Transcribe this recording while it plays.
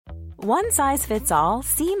One size fits all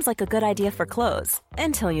seems like a good idea for clothes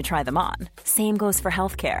until you try them on. Same goes for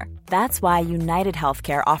healthcare. That's why United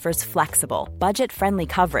Healthcare offers flexible, budget-friendly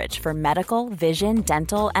coverage for medical, vision,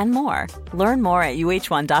 dental, and more. Learn more at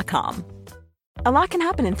uh1.com. A lot can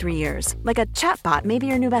happen in 3 years, like a chatbot may be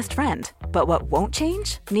your new best friend. But what won't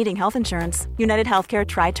change? Needing health insurance. United Healthcare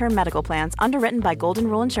Tri-Term Medical Plans, underwritten by Golden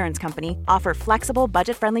Rule Insurance Company, offer flexible,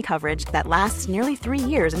 budget-friendly coverage that lasts nearly 3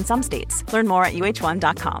 years in some states. Learn more at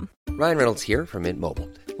uh1.com. Ryan Reynolds here from Mint Mobile.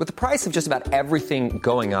 With the price of just about everything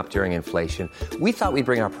going up during inflation, we thought we'd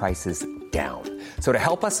bring our prices down. So to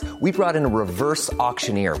help us, we brought in a reverse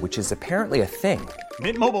auctioneer, which is apparently a thing.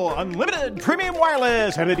 Mint Mobile Unlimited Premium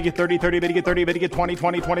Wireless. How to get 30, 30, bit to get 30, bit to get 20,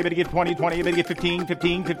 20, 20, bit to get 20, 20, bit to get 15,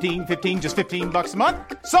 15, 15, 15, just $15 a month?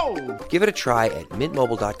 Sold! Give it a try at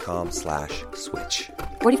mintmobile.com/switch.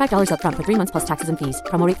 $45 up front for 3 months plus taxes and fees.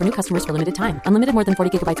 Promo rate for new customers for limited time. Unlimited more than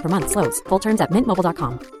 40 gigabytes per month. Slows full terms at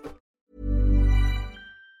mintmobile.com.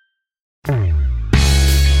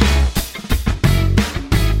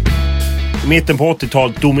 I mitten på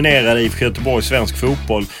 80-talet dominerade IFK Göteborg svensk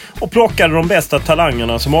fotboll och plockade de bästa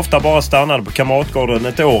talangerna som ofta bara stannade på Kamratgården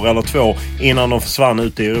ett år eller två innan de försvann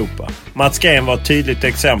ut i Europa. Mats Gren var ett tydligt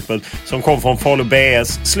exempel som kom från Falu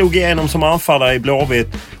BS, slog igenom som anfallare i Blåvitt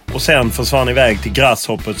och sen försvann iväg till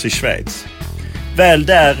Grasshoppers i Schweiz. Väl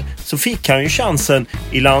där så fick han ju chansen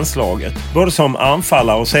i landslaget, både som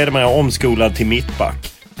anfallare och sedermera omskolad till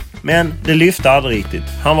mittback. Men det lyfte aldrig riktigt.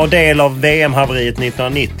 Han var del av VM-haveriet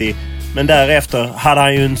 1990, men därefter hade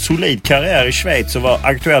han ju en solid karriär i Schweiz och var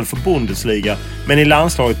aktuell för Bundesliga, men i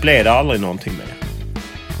landslaget blev det aldrig någonting mer.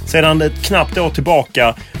 Sedan ett knappt år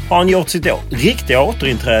tillbaka har han gjort sitt riktiga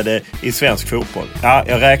återinträde i svensk fotboll. Ja,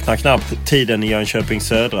 jag räknar knappt tiden i Jönköping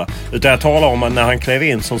Södra, utan jag talar om att när han klev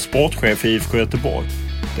in som sportchef i IFK Göteborg.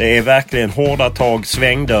 Det är verkligen hårda tag,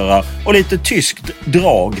 svängdörrar och lite tyskt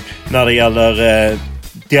drag när det gäller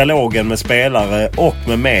dialogen med spelare och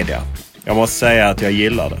med media. Jag måste säga att jag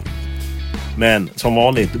gillar det. Men som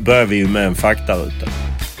vanligt börjar vi ju med en faktaruta.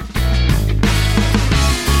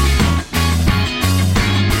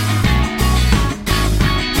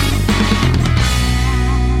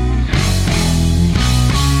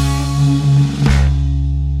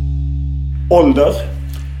 Ålder?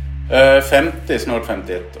 50, snart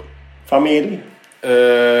 51 då. Familj?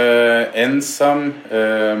 Ensam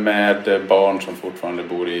med barn som fortfarande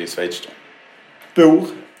bor i Schweiz. Bor?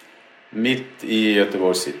 Mitt i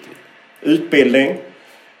Göteborg City. Utbildning?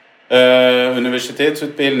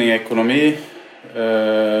 Universitetsutbildning, ekonomi.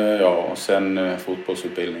 Och sen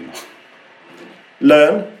fotbollsutbildning.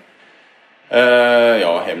 Lön?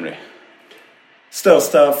 Hemlig.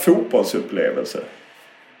 Största fotbollsupplevelse?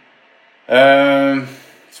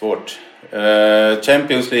 Svårt.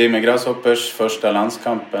 Champions League med Grasshoppers, första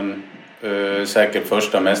landskampen. Säkert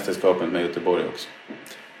första mästerskapet med Göteborg också.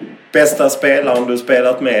 Bästa spelaren du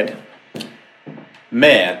spelat med?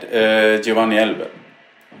 Med Giovanni Elber.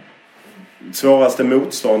 Svåraste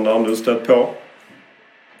motståndaren du stött på?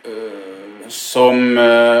 Som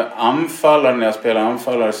anfallare, när jag spelade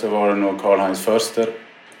anfallare, så var det nog Karl-Heinz Förster.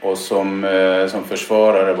 Och som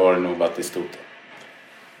försvarare var det nog Batistuta.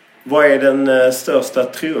 Vad är den största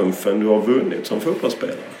triumfen du har vunnit som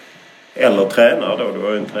fotbollsspelare? Eller tränare då? Du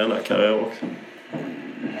har ju en tränarkarriär också.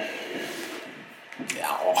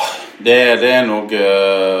 Ja, det är nog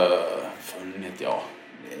funnit, ja.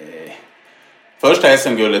 Första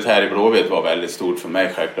SM-guldet här i Blåvitt var väldigt stort för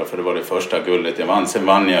mig självklart, för det var det första guldet jag vann. Sen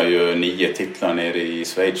vann jag ju 9 titlar nere i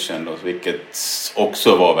Schweiz, vilket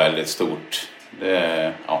också var väldigt stort.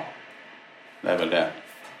 Det är väl det.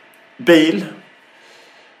 Bil?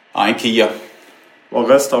 Ja, en Kia. Vad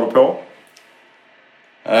röstar du på?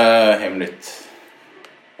 Hemligt.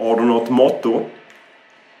 Har du något motto?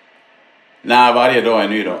 Nej, varje dag är en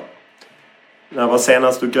ny dag. När var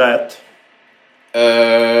senast du grät?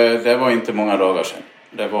 Det var inte många dagar sedan.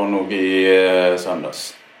 Det var nog i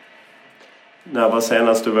söndags. När var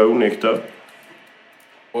senast du var onykter?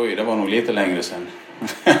 Oj, det var nog lite längre sedan.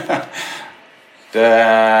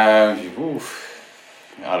 Det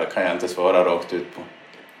kan jag inte svara rakt ut på.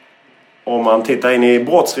 Om man tittar in i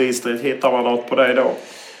brottsregistret, hittar man något på dig då?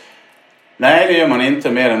 Nej, det gör man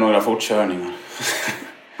inte, mer än några fortkörningar.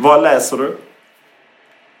 Vad läser du?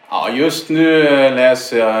 Ja, just nu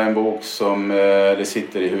läser jag en bok som det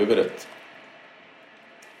sitter i huvudet.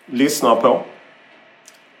 Lyssnar på?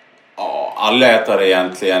 Ja, allätare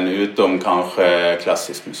egentligen, utom kanske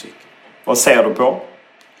klassisk musik. Vad ser du på?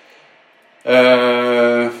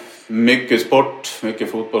 Mycket sport,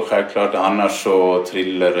 mycket fotboll självklart. Annars så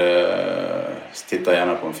tittar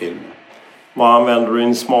gärna på en film. Vad använder du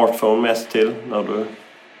din smartphone mest till när du...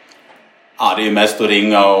 Ja, det är mest att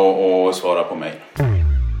ringa och svara på mejl.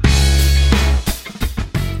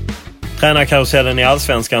 Tränarkarusellen i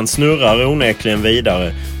Allsvenskan snurrar onekligen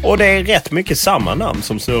vidare och det är rätt mycket samma namn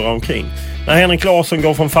som snurrar omkring. När Henrik Larsson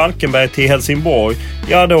går från Falkenberg till Helsingborg,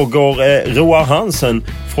 ja då går Roar Hansen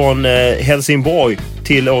från Helsingborg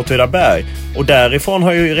till Åtvidaberg. Och därifrån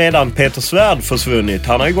har ju redan Peter Svärd försvunnit.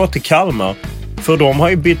 Han har ju gått till Kalmar. För de har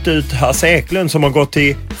ju bytt ut Hasse Eklund som har gått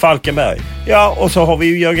till Falkenberg. Ja, och så har vi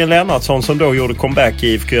ju Jörgen Lennartsson som då gjorde comeback i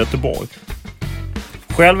IFK Göteborg.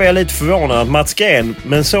 Själv är jag lite förvånad att Mats Green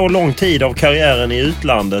med så lång tid av karriären i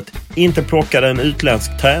utlandet inte plockade en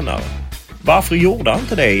utländsk tränare. Varför gjorde han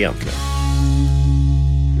inte det egentligen?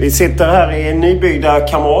 Vi sitter här i nybyggda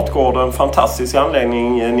Kamratgården, fantastisk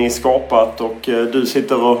anläggning ni skapat och du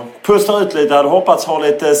sitter och pustar ut lite. Jag hade hoppats ha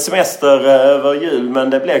lite semester över jul men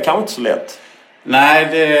det blev kanske inte så lätt.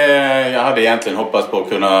 Nej, jag hade egentligen hoppats på att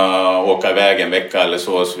kunna åka iväg en vecka eller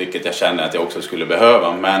så, vilket jag känner att jag också skulle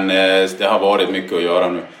behöva. Men det har varit mycket att göra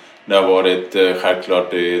nu. Det har varit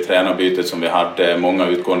självklart i tränarbytet som vi hade, många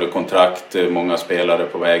utgående kontrakt, många spelare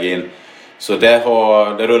på väg in. Så det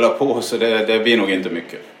rullar på, så det blir nog inte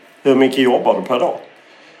mycket. Hur mycket jobbar du per dag?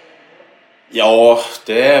 Ja,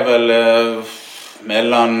 det är väl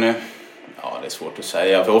mellan... Ja, det är svårt att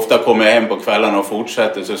säga. För ofta kommer jag hem på kvällarna och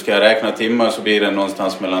fortsätter. Så ska jag räkna timmar så blir det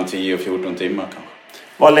någonstans mellan 10 och 14 timmar kanske.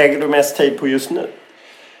 Vad lägger du mest tid på just nu?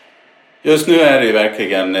 Just nu är det ju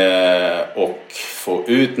verkligen att få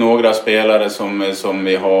ut några spelare som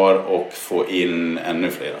vi har och få in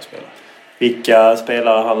ännu flera spelare. Vilka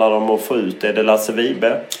spelare handlar det om att få ut? Är det Lasse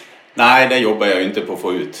Vibe? Nej, det jobbar jag inte på att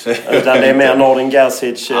få ut. Utan det är mer Nordin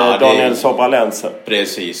Gazic, ja, Daniel Sobralense.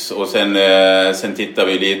 Precis, och sen tittar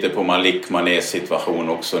vi lite på Malik Manés situation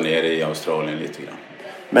också nere i Australien lite grann.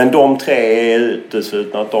 Men de tre är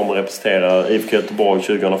uteslutna att de representerar IFK Göteborg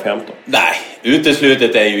 2015? Nej,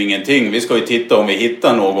 uteslutet är ju ingenting. Vi ska ju titta om vi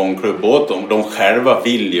hittar någon klubb åt dem. De själva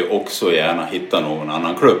vill ju också gärna hitta någon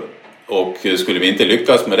annan klubb. Och skulle vi inte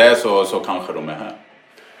lyckas med det så kanske de är här.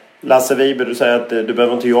 Lasse Vibe, du säger att du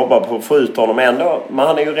behöver inte jobba på att få ut honom ändå. Men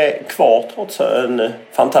han är ju kvar trots en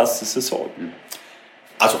fantastisk säsong. Mm.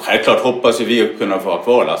 Alltså självklart hoppas vi att kunna få ha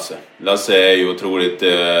kvar Lasse. Lasse är ju otroligt,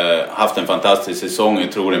 haft en fantastisk säsong, en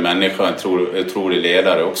otrolig människa, en otrolig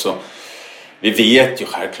ledare också. Vi vet ju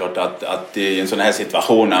självklart att i en sån här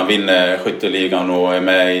situation när han vinner skytteligan och är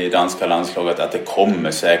med i danska landslaget att det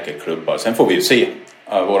kommer säkert klubbar. Sen får vi ju se.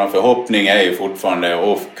 Vår förhoppning är ju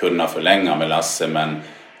fortfarande att kunna förlänga med Lasse, men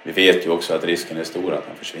vi vet ju också att risken är stor att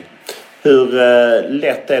han försvinner. Hur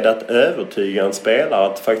lätt är det att övertyga en spelare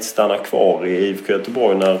att faktiskt stanna kvar i IFK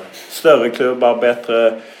Göteborg när större klubbar,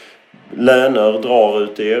 bättre löner drar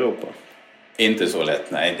ut i Europa? Inte så lätt,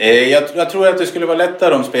 nej. Jag tror att det skulle vara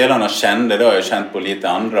lättare om spelarna kände, det har jag känt på lite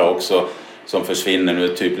andra också som försvinner nu,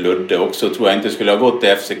 typ Ludde också. Tror jag inte skulle ha gått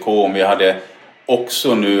till FCK om vi hade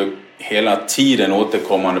också nu hela tiden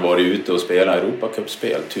återkommande varit ute och spela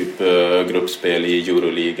Europacup-spel, typ gruppspel i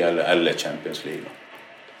Euroleague eller Champions League.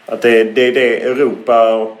 Att det är det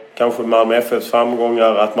Europa och kanske Malmö FFs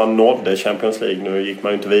framgångar att man nådde Champions League. Nu gick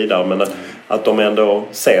man ju inte vidare, men att de ändå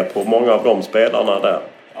ser på många av de spelarna där.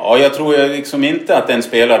 Ja, jag tror liksom inte att en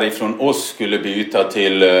spelare från oss skulle byta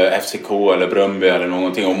till FCK eller Bröndby eller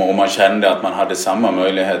någonting om man kände att man hade samma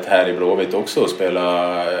möjlighet här i Blåvitt också att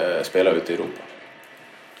spela ute i Europa.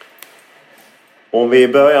 Om vi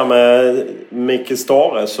börjar med Micke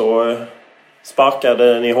Stare så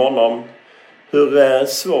sparkade ni honom. Hur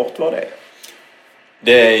svårt var det?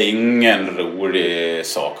 Det är ingen rolig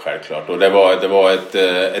sak självklart. Och det var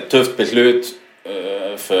ett tufft beslut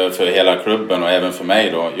för hela klubben och även för mig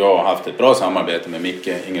då. Jag har haft ett bra samarbete med Micke,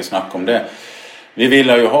 ingen snack om det. Vi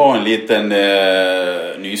ville ju ha en liten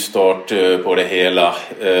nystart på det hela.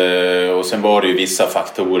 Och sen var det ju vissa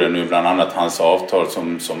faktorer nu, bland annat hans avtal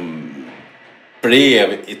som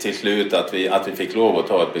blev till slut att vi fick lov att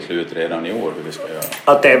ta ett beslut redan i år hur vi ska göra.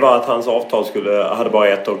 Att det var att hans avtal hade bara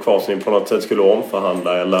ett år kvar som på något sätt skulle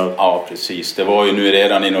omförhandla eller? Ja, precis. Det var ju nu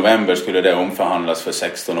redan i november skulle det omförhandlas för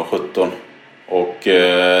 16 och 17. Och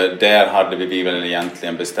där hade vi väl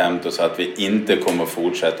egentligen bestämt oss att vi inte kommer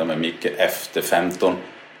fortsätta med mycket efter 15.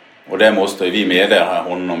 Och det måste vi meddela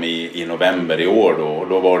honom i november i år då. Och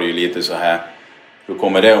då var det ju lite så här. Hur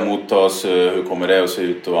kommer det att mottas? Hur kommer det att se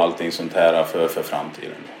ut och allting sånt här för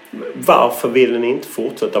framtiden? Varför ville ni inte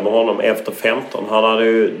fortsätta med honom efter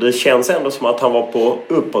 15? Det känns ändå som att han var på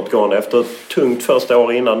uppåtgående. Efter ett tungt första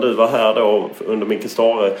år innan du var här då under Micke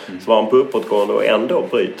Stare så var han på uppåtgående och ändå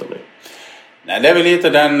bryter ni. Nej, det är väl lite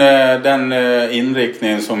den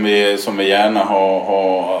inriktningen som vi gärna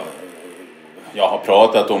har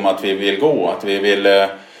pratat om att vi vill gå. Att vi vill...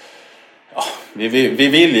 vi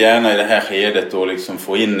vill gärna i det här skedet då liksom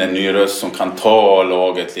få in en ny röst som kan ta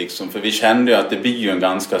laget liksom. För vi kände ju att det blir ju en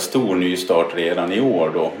ganska stor nystart redan i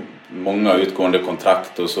år då. Många utgående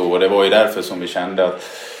kontrakt och så. Och det var ju därför som vi kände att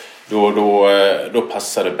då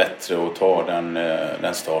passar det bättre att ta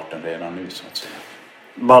den starten redan nu så att säga.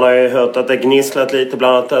 Man har ju hört att det gnisslat lite,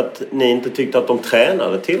 bland annat att ni inte tyckte att de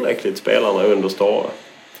tränade tillräckligt spelarna under Stare.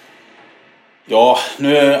 Ja,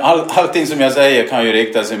 nu allting som jag säger kan ju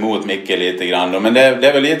riktas emot Micke lite grann då, men det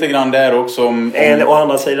är väl lite grann där också Å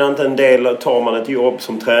andra sidan inte en del, tar man ett jobb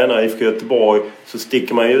som tränare i Göteborg så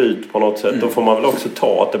sticker man ju ut på något sätt. Då får man väl också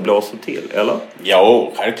ta att det blåser till, eller?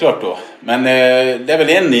 Ja, självklart då. Men det är väl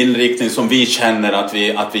en inriktning som vi känner att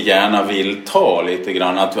vi gärna vill ta lite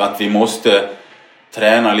grann. Att vi måste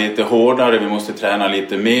träna lite hårdare, vi måste träna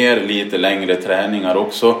lite mer, lite längre träningar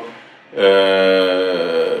också.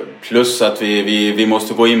 Plus att vi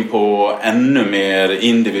måste gå in på ännu mer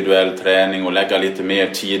individuell träning och lägga lite mer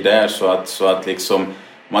tid där så att liksom, om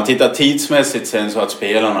man tittar tidsmässigt sen så att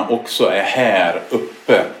spelarna också är här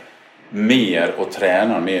uppe mer och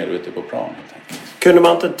tränar mer ute på planen. Kunde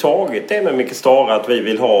man inte tagit det med Micke Stare att vi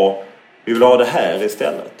vill ha det här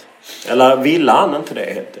istället? Eller ville han inte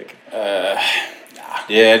det helt enkelt?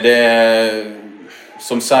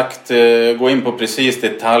 Som sagt, gå in på precis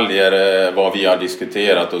detaljer vad vi har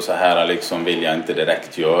diskuterat och så här liksom vill jag inte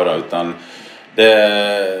direkt göra, utan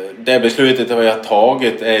det beslutet vi har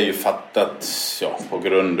tagit är ju fattat på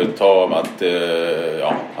grund av att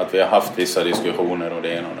vi har haft vissa diskussioner och det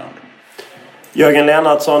ena och det andra. Jörgen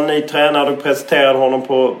Lennartsson, ni tränare, du presenterade honom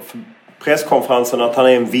på presskonferensen att han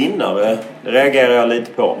är en vinnare. Det reagerar jag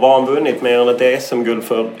lite på. Vad har han vunnit mer än ett SM-guld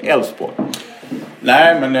för Elfsborg?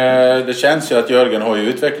 Nej, men det känns ju att Jörgen har ju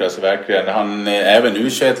utvecklats verkligen. Han, även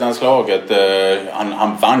U21-landslaget,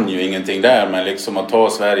 han vann ju ingenting där, men liksom att ta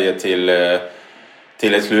Sverige till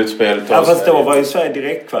ett slutspel. Fast då var ju Sverige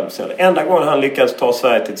direktkvalificerade. Enda gången han lyckades ta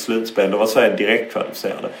Sverige till ett slutspel, då var Sverige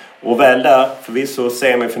direktkvalificerade. Och väl där, förvisso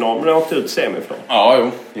semifinal, men det åkte ut semifinal. Ja,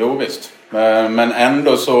 jo visst. Men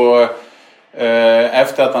ändå så,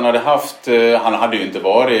 efter att han hade haft, han hade ju inte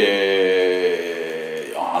varit...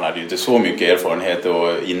 Han hade ju inte så mycket erfarenhet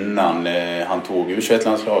innan han tog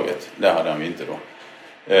U21-landslaget. Det hade han ju inte då.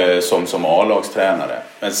 Som A-lagstränare.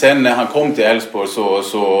 Men sen när han kom till Elfsborg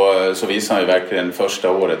så visade han ju verkligen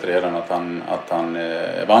första året redan att han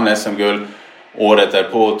vann SM-guld. Året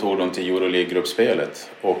därpå tog de till Euroleague-gruppspelet.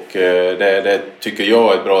 Och det tycker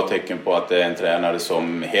jag är ett bra tecken på att det är en tränare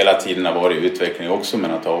som hela tiden har varit i utveckling också,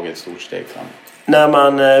 men har tagit ett stort steg framåt. När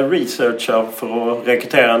man researchar för att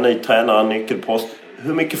rekrytera en ny tränare, en nyckelpost,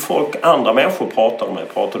 hur mycket andra människor pratar du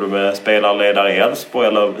med? Pratar du med spelarledare i Elfsborg,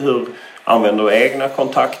 eller hur använder du egna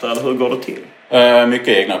kontakter, eller hur går det till?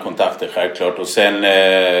 Mycket egna kontakter självklart, och sen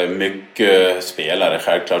mycket spelare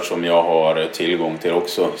självklart som jag har tillgång till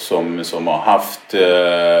också, som har haft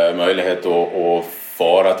möjlighet att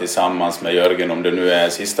vara tillsammans med Jörgen, om det nu är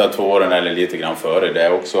sista 2 åren eller lite grann före det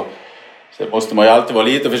också. Så måste man ju alltid vara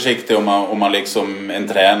lite försiktig om man liksom en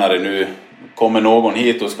tränare nu kommer någon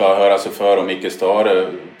hit och ska höra sig för om Micke Stare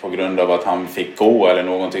på grund av att han fick gå eller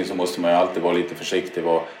någonting, så måste man ju alltid vara lite försiktig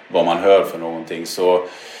vad man hör för någonting. Så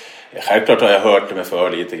självklart har jag hört det med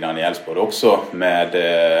för lite grann i Elfsborg också med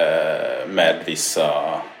vissa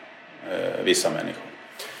människor.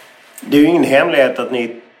 Det är ju ingen hemlighet att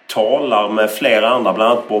ni talar med flera andra,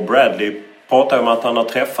 bland annat Bob Bradley pratar om att han har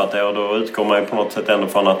träffat er, och då utgår man ju på något sätt ändå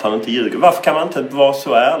från att han inte ljuger. Varför kan man inte vara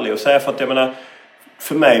så ärlig och säga, för att jag menar,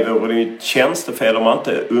 för mig vore det ju ett tjänstefel om man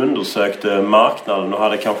inte undersökte marknaden och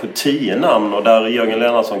hade kanske 10 namn, och där Jörgen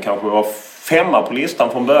Lennartsson kanske var 5 på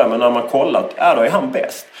listan från början, men när man kollat, då är han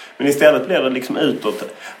bäst. Men istället blir det liksom utåt,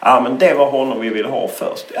 men det var honom vi ville ha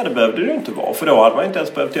först. Det behövde det ju inte vara, för då hade man inte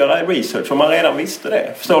ens behövt göra research om man redan visste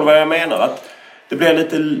det. Förstår du vad jag menar? Att det blir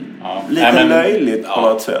lite löjligt på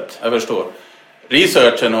något sätt. Jag förstår.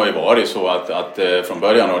 Researchen har ju varit så att från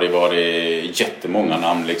början har det varit jättemånga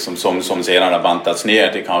namn liksom, som sedan har bantats ner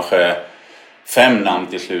till kanske 5 namn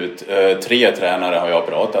till slut. 3 tränare har jag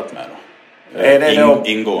pratat med då. Är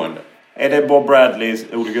det ingående. Är det Bob Bradley,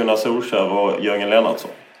 Ole Gunnar Solskjaer och Jörgen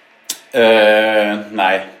Lennartsson?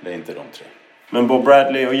 Nej, det är inte de 3. Men Bob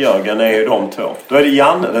Bradley och Jörgen är ju de 2. Då är det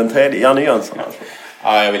Janne, den tredje, Janne Jönsson alltså.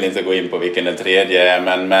 Ja, jag vill inte gå in på vilken den tredje är,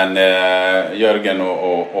 men Jörgen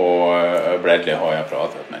och Bradley har jag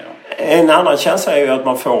pratat med. Ja. En annan känsla är ju att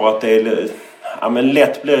man får att det är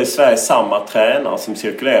lätt blir i Sverige samma tränare som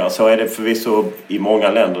cirkulerar. Så är det förvisso i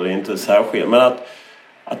många länder, det är inte särskilt. Men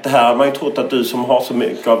att det här har man ju trott att du som har så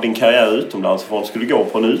mycket av din karriär utomlands skulle gå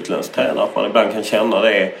på en utländsk tränare. Att man ibland kan känna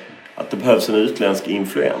det, att det behövs en utländsk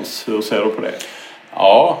influens. Hur ser du på det?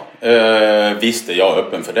 Ja, visst är jag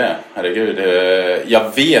öppen för det. Herregud.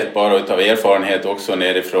 Jag vet bara utav erfarenhet också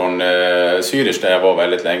nerifrån Zürich där jag var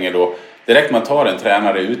väldigt länge då. Direkt man tar en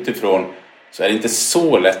tränare utifrån så är det inte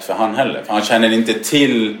så lätt för han heller. För han känner inte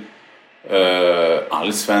till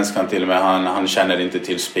allsvenskan till och med. Han känner inte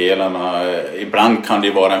till spelarna. Ibland kan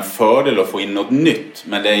det vara en fördel att få in något nytt.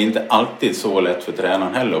 Men det är inte alltid så lätt för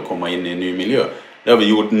tränaren heller att komma in i en ny miljö. Det har vi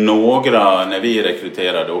gjort några, när vi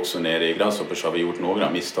rekryterade också nere i Grasshoppers har vi gjort några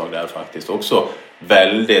misstag där faktiskt. Också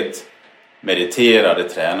väldigt meriterade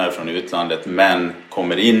tränare från utlandet men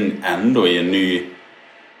kommer in ändå i en ny,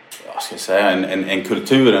 jag ska säga en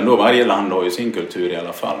kultur ändå. Varje land har ju sin kultur i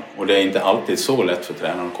alla fall. Och det är inte alltid så lätt för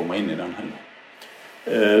tränaren att komma in i den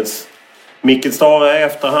heller. Micke Stare,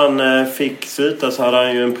 efter han fick sluta så hade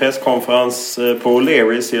han ju en presskonferens på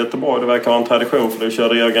O'Learys i Göteborg. Det verkar vara en tradition för det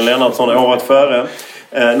körde Jörgen Lennartsson året före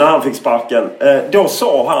när han fick sparken. Då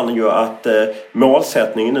sa han ju att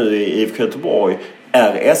målsättningen nu i IFK Göteborg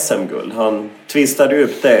är SM-guld. Han tvistade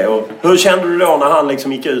upp det. Och hur kände du då när han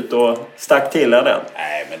liksom gick ut och stack till er den?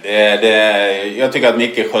 Nej, men jag tycker att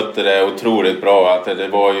Micke skötte det otroligt bra. Att det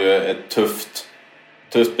var ju ett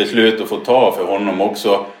tufft beslut att få ta för honom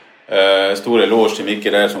också. Stor eloge till Micke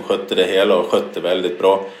där som skötte det hela och skötte väldigt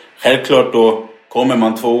bra. Självklart då kommer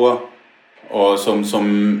man två och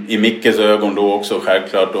som i Mickes ögon då också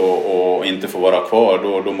självklart och inte får vara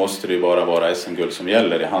kvar då måste det ju bara vara SM-guld som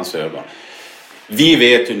gäller i hans ögon. Vi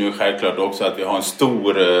vet ju nu självklart också att vi har en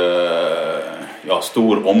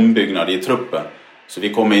stor ombyggnad i truppen. Så vi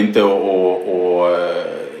kommer inte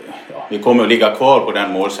vi kommer att ligga kvar på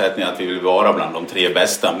den målsättningen att vi vill vara bland de 3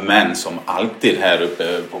 bästa. Men som alltid här uppe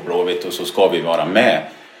på Blåvitt och så ska vi vara med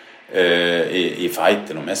i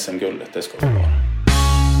fighten om SM-guldet. Det ska vi vara.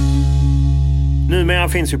 Numera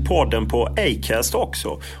finns ju podden på Acast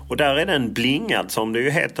också. Och där är den blingad som det ju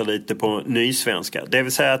heter lite på nysvenska. Det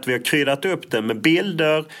vill säga att vi har kryddat upp den med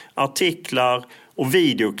bilder, artiklar och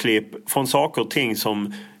videoklipp från saker och ting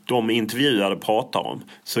som de intervjuade pratar om.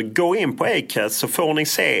 Så gå in på Acast så får ni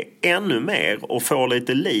se ännu mer och få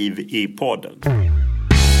lite liv i podden.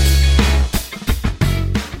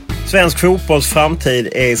 Svensk fotbolls framtid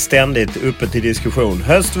är ständigt uppe till diskussion.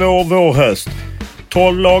 Höst, vår, höst.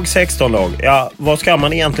 12 lag, 16 lag. Ja, vad ska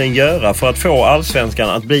man egentligen göra för att få allsvenskan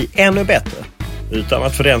att bli ännu bättre? Utan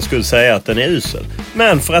att för den skulle säga att den är usel.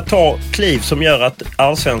 Men för att ta kliv som gör att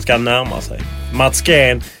allsvenskan närmar sig. Mats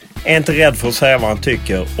Gren är inte rädd för att säga vad han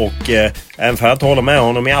tycker och även för att hålla med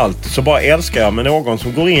honom i allt så bara älskar jag med någon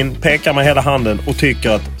som går in, pekar med hela handen och tycker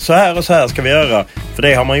att så här och så här ska vi göra för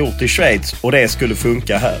det har man gjort i Schweiz och det skulle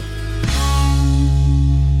funka här.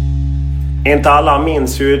 Inte alla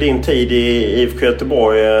minns ju din tid i IFK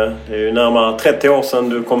Göteborg. Det är ju närmare 30 år sedan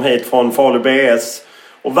du kom hit från Falu BS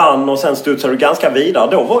och vann och sen studsade du ganska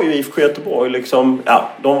vidare. Då var ju IFK Göteborg liksom,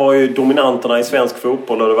 de var ju dominanterna i svensk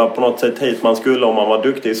fotboll och det var på något sätt hit man skulle om man var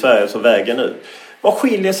duktig i Sverige så vägen ut. Vad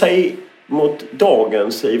skiljer sig mot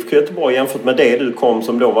dagens IFK Göteborg jämfört med det du kom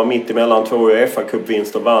som då var mitt emellan 2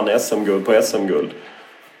 UEFA-cupvinster och vann SM-guld på SM-guld?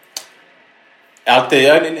 Jag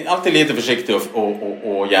är alltid lite försiktig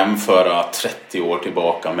att jämföra 30 år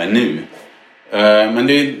tillbaka med nu. Men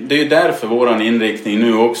det är ju därför våran inriktning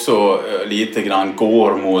nu också lite grann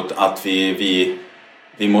går mot att vi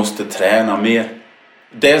måste träna mer.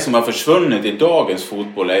 Det som har försvunnit i dagens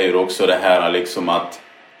fotboll är ju också det här liksom att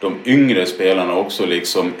de yngre spelarna också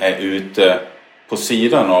liksom är ute på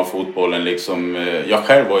sidan av fotbollen. Liksom, jag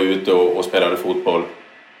själv var ute och spelade fotboll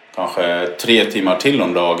kanske 3 timmar till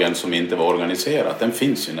om dagen som inte var organiserat. Den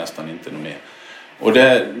finns ju nästan inte mer. Och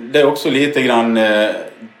det är också lite grann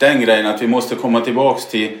den grejen att vi måste komma tillbaks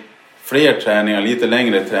till fler träningar, lite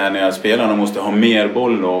längre träningar. Spelarna måste ha mer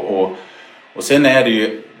boll och sen är det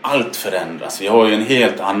ju allt förändras. Vi har ju en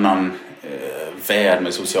helt annan värld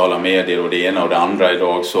med sociala medier och det ena och det andra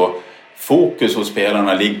idag. Så fokus hos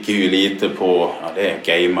spelarna ligger ju lite på, det är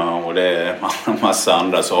gamea och det är en massa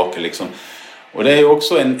andra saker liksom. Och det är ju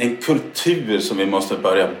också en kultur som vi måste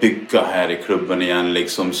börja bygga här i klubben igen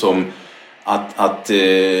liksom, som att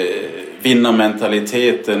vinna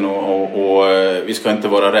mentaliteten och vi ska inte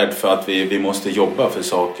vara rädd för att vi måste jobba för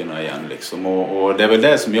sakerna igen liksom. Och det är väl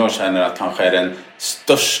det som jag känner att kanske är den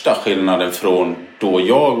största skillnaden från då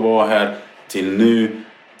jag var här till nu,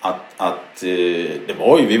 att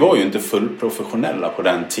vi var ju inte fullprofessionella på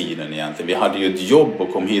den tiden egentligen. Vi hade ju ett jobb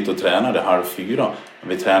och kom hit och tränade 3:30.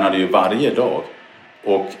 Men vi tränade ju varje dag.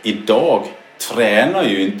 Och idag tränar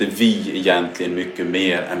ju inte vi egentligen mycket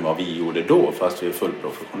mer än vad vi gjorde då, fast vi är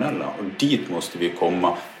fullprofessionella. Och dit måste vi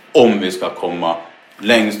komma om vi ska komma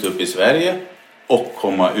längst upp i Sverige och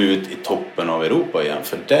komma ut i toppen av Europa igen.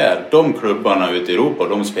 För där, de klubbarna ute i Europa,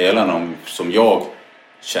 de spelarna som jag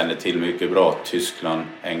känner till mycket bra, Tyskland,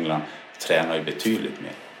 England, tränar ju betydligt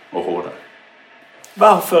mer och hårdare.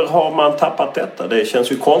 Varför har man tappat detta? Det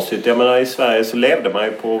känns ju konstigt. Jag menar, i Sverige så levde man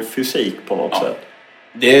ju på fysik på något sätt.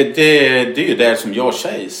 Det är ju det som jag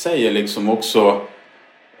säger liksom också.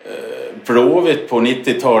 Blåvitt på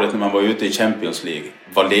 90-talet när man var ute i Champions League.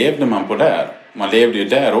 Vad levde man på där? Man levde ju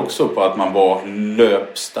där också på att man var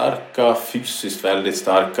löpstarka, fysiskt väldigt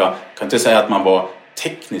starka. Jag kan inte säga att man var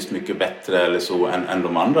tekniskt mycket bättre eller så än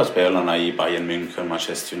de andra spelarna i Bayern München,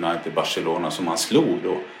 Manchester United, Barcelona som man slog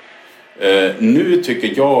då. Nu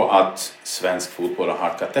tycker jag att svensk fotboll har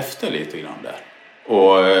halkat efter lite grann där.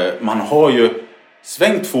 Och man har ju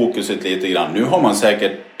svängt fokuset lite grann. Nu har man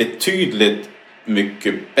säkert betydligt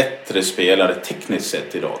mycket bättre spelare tekniskt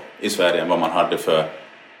sett idag i Sverige än vad man hade för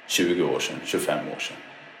 20 år sedan, 25 år sedan.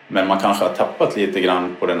 Men man kanske har tappat lite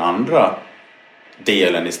grann på den andra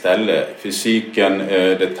delen istället. Fysiken,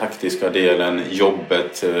 den taktiska delen,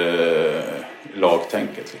 jobbet,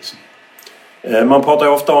 lagtänket liksom. Man pratar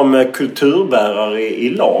ju ofta om kulturbärare i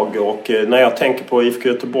lag, och när jag tänker på IFK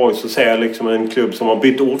Göteborg så ser jag liksom en klubb som har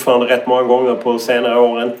bytt ordförande rätt många gånger på senare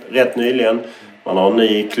år, rätt nyligen. Man har en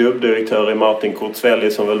ny klubbdirektör i Martin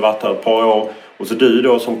Kurtzwelli som väl varit här ett par år. Och så du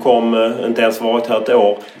då som kom, inte ens varit här ett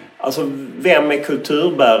år. Alltså, vem är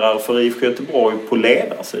kulturbärare för IFK Göteborg på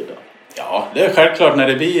ledarsidan? Ja, det är självklart när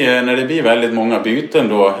det blir väldigt många byten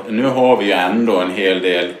då. Nu har vi ju ändå en hel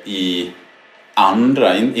del i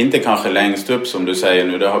andra, inte kanske längst upp som du säger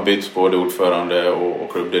nu. Det har bytts både ordförande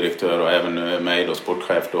och klubbdirektör och även mig då,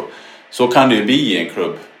 sportchef då. Så kan det ju bli i en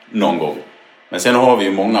klubb någon gång. Men sen har vi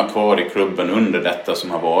ju många kvar i klubben under detta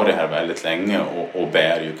som har varit här väldigt länge och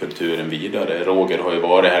bär ju kulturen vidare. Roger har ju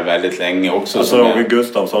varit här väldigt länge också. Alltså Roger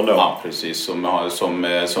Gustafsson då? Ja, precis.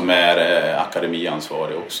 Som är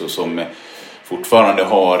akademiansvarig också. Som fortfarande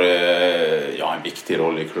har en viktig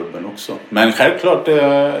roll i klubben också. Men självklart,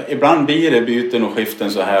 ibland blir det byten och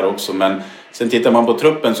skiften så här också. Men sen tittar man på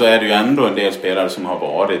truppen så är det ju ändå en del spelare som har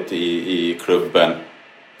varit i klubben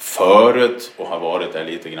förut och har varit där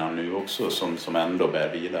lite grann nu också som ändå bär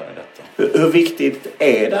vidare detta. Hur viktigt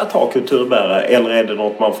är det att ha kulturbärare, eller är det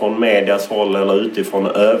något man från medias håll eller utifrån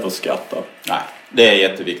överskattar? Nej, det är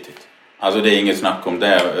jätteviktigt. Alltså det är inget snack om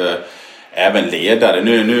det. Även ledare.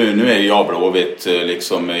 Nu är jag Blåvitt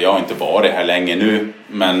liksom, jag har inte varit här länge nu,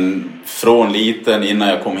 men från liten innan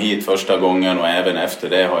jag kom hit första gången och även efter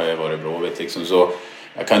det har jag varit Blåvitt liksom, så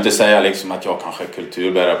jag kan inte säga liksom att jag kanske är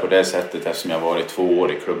kulturbärare på det sättet eftersom jag har varit 2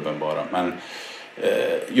 år i klubben bara. Men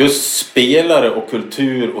just spelare och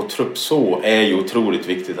kultur och trupp så är ju otroligt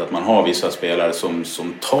viktigt att man har vissa spelare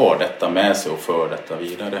som tar detta med sig och för detta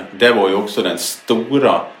vidare. Det var ju också den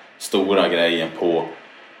stora grejen på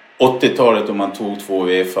 80-talet då man tog 2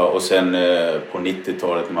 UEFA och sen på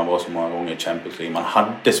 90-talet när man var så många gånger i Champions League. Man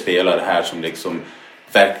hade spelare här som liksom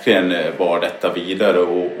verkligen var detta vidare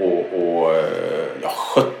och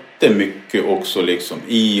skötte mycket också liksom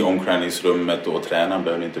i omklädningsrummet, och tränaren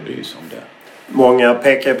behövde inte bry sig om det. Många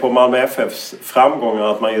pekar på Malmö FFs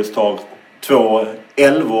framgångar att man just har 2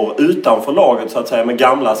 11 utanför laget så att säga, med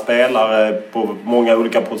gamla spelare på många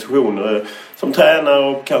olika positioner som tränare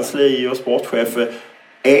och kansli och sportchef.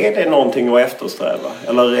 Är det någonting att eftersträva?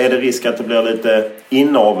 Eller är det risk att det blir lite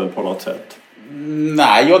inavel på något sätt?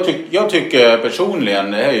 Nej, jag tycker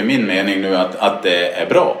personligen, det är ju min mening nu, att det är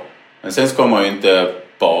bra. Men sen ska man ju inte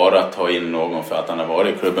bara ta in någon för att han har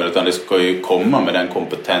varit i klubben, utan det ska ju komma med den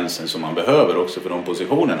kompetensen som man behöver också för de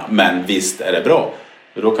positionerna. Men visst är det bra.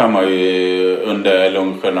 För då kan man ju under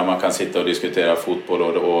lunchen när man kan sitta och diskutera fotboll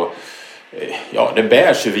och det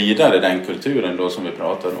bärs ju vidare den kulturen då som vi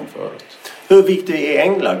pratade om förut. Hur viktig är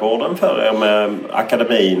Änglagården för er med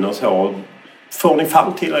akademin och så? Får ni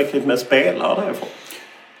fram tillräckligt med spelare därifrån?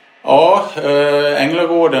 Ja,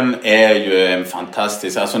 Änglagården är ju en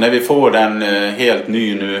fantastisk... Alltså när vi får den helt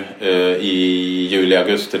ny nu i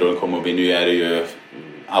juli-augusti då den kommer att bli ny, är det ju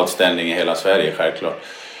outställning i hela Sverige självklart.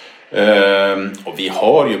 Och vi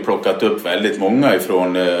har ju plockat upp väldigt många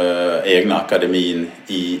ifrån egna akademin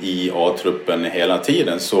i A-truppen hela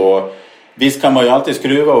tiden. Så visst kan man ju alltid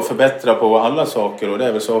skruva och förbättra på alla saker, och det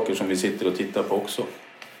är väl saker som vi sitter och tittar på också.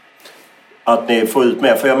 Att ni får ut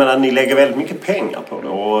mer, för jag menar ni lägger väldigt mycket pengar på det,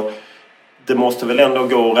 och det måste väl ändå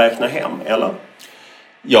gå att räkna hem, eller?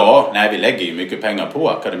 Ja, nej, vi lägger ju mycket pengar på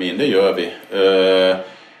akademin, det gör vi.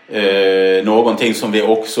 Någonting som vi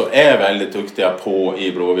också är väldigt duktiga på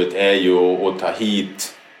i Blåvitt är ju att ta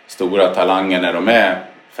hit stora talanger när de är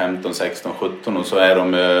 15, 16, 17, och så är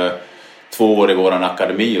de 2 år i våran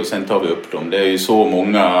akademi och sen tar vi upp dem. Det är ju så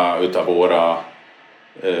många utav våra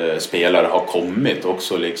spelare har kommit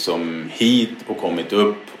också liksom hit och kommit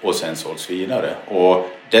upp och sen sålts vidare. Och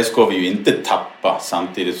det ska vi ju inte tappa,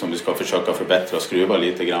 samtidigt som vi ska försöka förbättra och skruva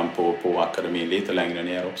lite grann på akademin lite längre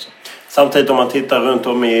ner också. Samtidigt om man tittar runt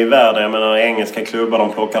om i världen, jag menar engelska klubbar,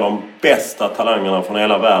 de plockar de bästa talangerna från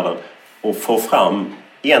hela världen och får fram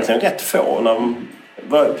egentligen rätt få.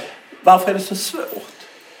 Varför är det så svårt?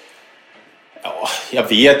 Ja, jag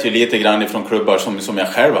vet ju lite grann ifrån klubbar som jag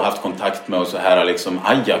själv har haft kontakt med och så här liksom.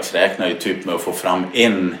 Ajax räknar ju typ med att få fram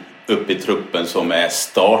en upp i truppen som är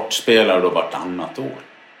startspelare då vartannat år.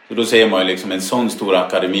 Så då ser man ju liksom en sån stor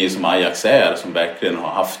akademi som Ajax är, som verkligen har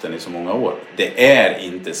haft den i så många år. Det är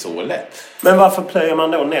inte så lätt. Men varför plöjer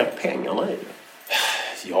man då ner pengarna i det?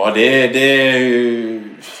 Ja,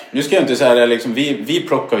 nu ska jag inte säga det liksom, vi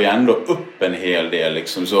plockar ju ändå upp en hel del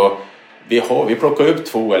liksom, så vi plockar upp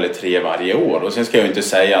 2 eller 3 varje år. Och sen ska jag inte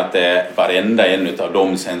säga att det är varenda en av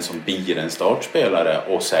dem sen som blir en startspelare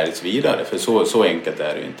och säljs vidare. För så enkelt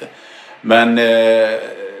är det ju inte. Men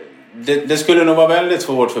det skulle nog vara väldigt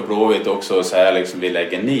svårt för Blåvitt också att säga liksom, vi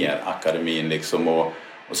lägger ner akademin liksom, och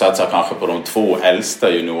satsar kanske på de 2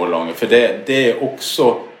 äldsta juniorlagen. För det är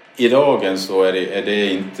också, i dagen så är det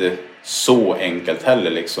inte så enkelt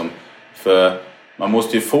heller liksom. För man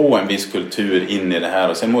måste ju få en viss kultur in i det här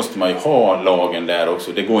och sen måste man ju ha lagen där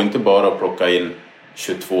också. Det går inte bara att plocka in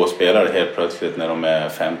 22 spelare helt plötsligt när de är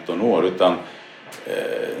 15 år, utan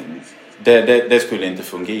det skulle inte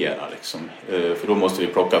fungera liksom. För då måste vi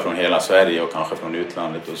plocka från hela Sverige och kanske från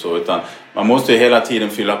utlandet och så, utan man måste ju hela tiden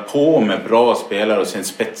fylla på med bra spelare och sen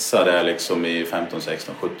spetsa det liksom i 15,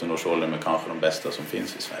 16, 17 års ålder med kanske de bästa som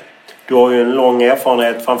finns i Sverige. Du har ju en lång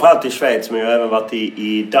erfarenhet, framförallt i Schweiz, men ju även varit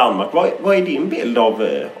i Danmark. Vad är din bild av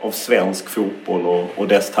svensk fotboll och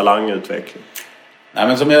dess talangutveckling? Nej,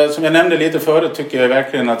 men som jag nämnde lite förut tycker jag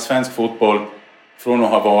verkligen att svensk fotboll från att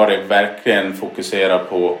ha varit verkligen fokuserad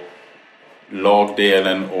på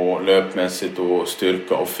lagdelen och löpmässigt och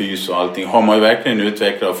styrka och fys och allting, har man ju verkligen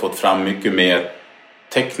utvecklat och fått fram mycket mer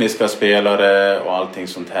tekniska spelare och allting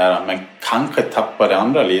sånt här, men kanske tappade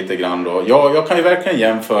andra lite grann då. Jag kan ju verkligen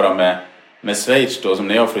jämföra med Schweiz då, som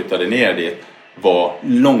när jag flyttade ner dit var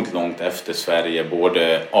långt efter Sverige,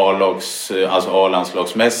 både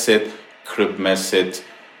A-landslagsmässigt, klubbmässigt,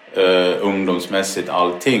 ungdomsmässigt,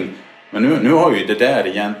 allting. Men nu har ju det där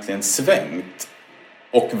egentligen svängt.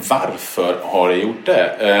 Och varför har det gjort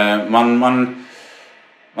det?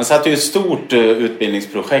 Man satte ju ett stort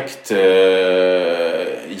utbildningsprojekt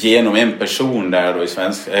genom en person där då i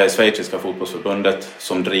Schweiziska fotbollsförbundet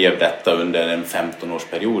som drev detta under en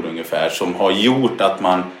 15-årsperiod ungefär, som har gjort att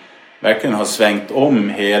man verkligen har svängt om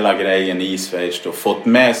hela grejen i Schweiz och fått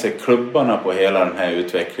med sig klubbarna på hela den här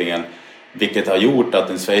utvecklingen, vilket har gjort att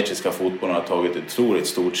den schweiziska fotbollen har tagit ett otroligt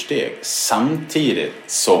stort steg. Samtidigt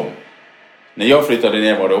som när jag flyttade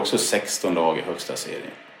ner var det också 16 lag i högsta serien.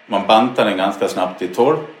 Man bantade den ganska snabbt till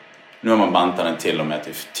 12. Nu har man bantat den till och med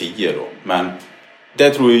till 10 då. Men det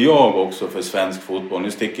tror jag också för svensk fotboll.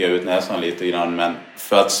 Nu sticker jag ut näsan lite grann. Men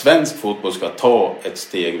för att svensk fotboll ska ta ett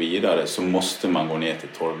steg vidare så måste man gå ner till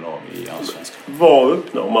 12 lag i allsvenskan. Vad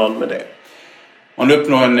uppnår man med det? Man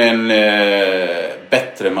uppnår en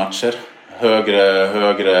bättre matcher.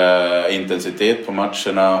 Högre intensitet på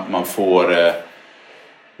matcherna. Man får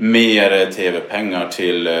mer tv-pengar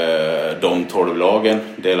till de 12 lagen.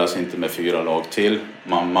 Delas inte med 4 lag till.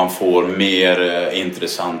 Man får mer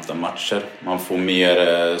intressanta matcher. Man får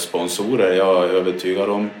mer sponsorer, jag är övertygad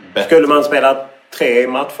om. Skulle man spela 3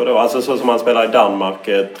 matcher då? Alltså så som man spelar i Danmark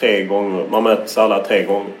 3 gånger. Man möts alla 3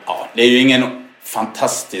 gånger. Ja, det är ju ingen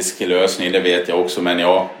fantastisk lösning, det vet jag också. Men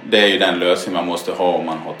ja, det är ju den lösning man måste ha om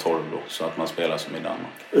man har 12 då, så att man spelar som i Danmark.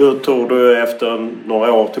 Hur tror du efter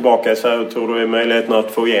några år tillbaka i Sverige, hur tror du är möjligheten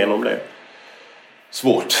att få igenom det?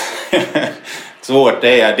 Svårt. Svårt,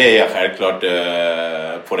 det är jag självklart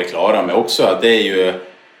på det klara med också. Att det är ju,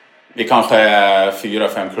 vi kanske är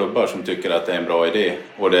 4-5 klubbar som tycker att det är en bra idé.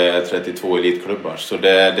 Och det är 32 elitklubbar. Så det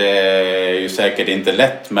är ju säkert inte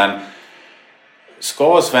lätt, men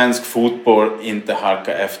ska svensk fotboll inte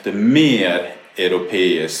halka efter mer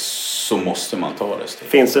europeiskt så måste man ta det steg.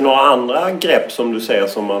 Finns det några andra grepp som du ser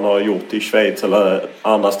som man har gjort i Schweiz eller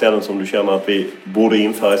andra ställen som du känner att vi borde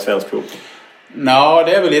införa i svensk fotboll? Ja,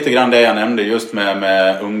 det är väl lite grann det jag nämnde just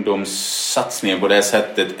med ungdomssatsningen på det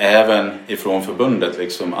sättet, även ifrån förbundet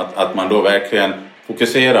liksom, att man då verkligen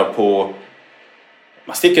fokuserar på,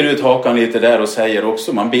 man sticker ut hakan lite där och säger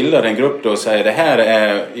också, man bildar en grupp då och säger det här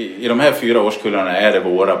är, i de här 4 årskullarna är det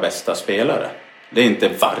våra bästa spelare. Det är inte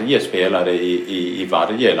varje spelare i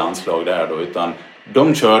varje landslag där då, utan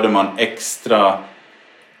de körde man extra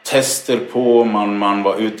tester på, man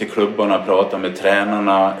var ute i klubbarna och pratade med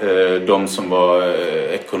tränarna, de som var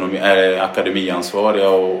akademiansvariga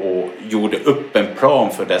och gjorde upp en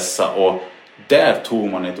plan för dessa, och där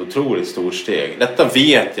tog man ett otroligt stort steg. Detta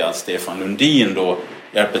vet jag att Stefan Lundin då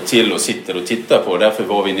hjälper till och sitter och tittar på. Därför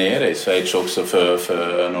var vi nere i Schweiz också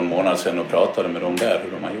för någon månad sedan och pratade med dem där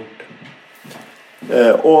hur de har gjort det.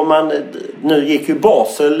 Och nu gick ju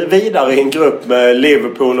Basel vidare i en grupp med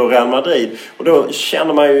Liverpool och Real Madrid. Och då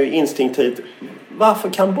känner man ju instinktivt, varför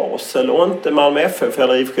kan Basel och inte Malmö FF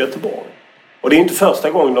eller IFK Göteborg? Och det är inte första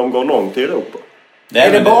gången de går långt i Europa.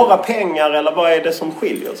 Är det bara pengar eller vad är det som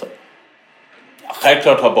skiljer sig?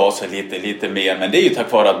 Självklart har Basel lite mer, men det är ju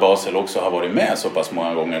tack vare att Basel också har varit med så pass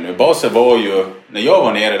många gånger nu. Basel var ju, när jag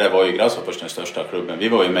var nere där var ju Grasshoppers den största klubben. Vi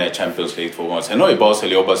var ju med i Champions League 2 gånger. Sen har ju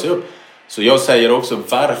Basel jobbat sig upp. Så jag säger också,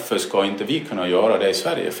 varför ska inte vi kunna göra det i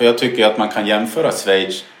Sverige? För jag tycker att man kan jämföra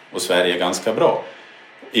Schweiz och Sverige ganska bra.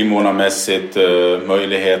 Invånarmässigt,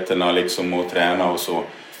 möjligheterna liksom att träna och så.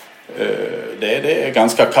 Det är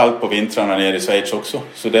ganska kallt på vintrarna nere i Schweiz också.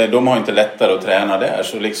 Så de har inte lättare att träna där.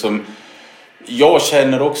 Så liksom, jag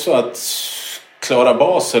känner också att klara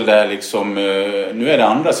Basel där liksom, nu är det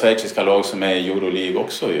andra schweiziska lag som är i Euroleague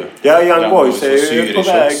också ju. Ja, Young Boys är ju på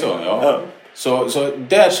väg. Också, ja. Så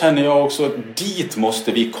där känner jag också att dit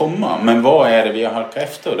måste vi komma. Men vad är det vi har halkat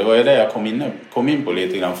efter? Det var ju det jag kom in på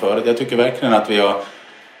lite grann förut. Jag tycker verkligen att vi har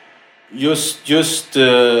just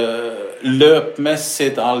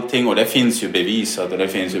löpmässigt allting, och det finns ju bevisat och det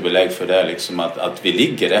finns ju belägg för det liksom, att vi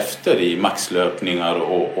ligger efter i maxlöpningar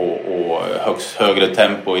och högre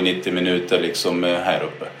tempo i 90 minuter liksom här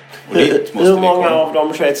uppe. Och hur många av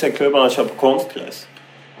de schweiziska klubbarna kör på konstgräs?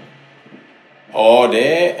 Ja,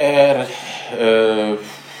 det är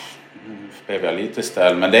blev jag lite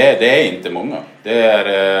ställ, men det är inte många. Det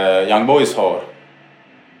är Young Boys har.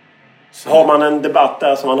 Så. Har man en debatt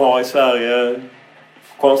där som man har i Sverige,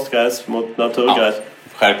 konstgräs mot naturgräs? Ja,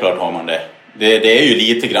 självklart har man det. Det är ju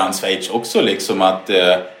lite grann Schweiz också liksom, att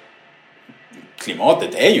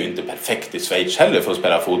klimatet är ju inte perfekt i Schweiz heller för att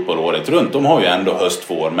spela fotboll året runt. De har ju ändå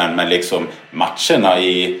höstvår, men liksom matcherna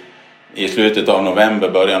i slutet av november,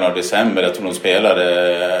 början av december, jag tror de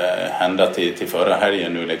spelade ända till förra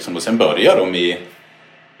helgen nu liksom, och sen börjar de i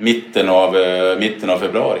mitten av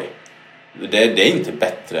februari. Det är inte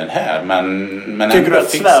bättre än här, men tycker du att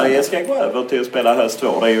Sverige ska gå över till att spela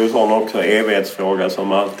höstvår? Det är ju sån också evighetsfråga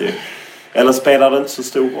som alltid. Eller spelar det inte så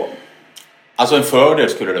stor roll? Alltså en fördel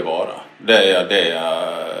skulle det vara. Det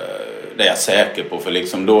är jag säker på, för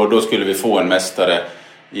liksom då skulle vi få en mästare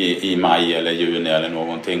i maj eller juni eller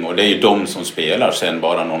någonting, och det är ju de som spelar sen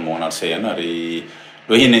bara någon månad senare.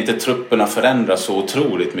 Då hinner inte trupperna förändras så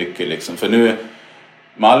otroligt mycket liksom, för nu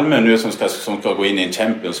Malmö nu som ska gå in i en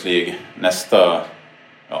Champions League nästa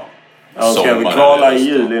sommar. Ska vi kvala i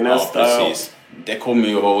juli nästa? Ja, precis. Det kommer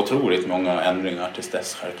ju att vara otroligt många ändringar till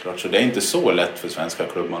dess självklart, så det är inte så lätt för svenska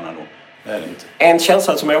klubbarna då. Det är det inte. En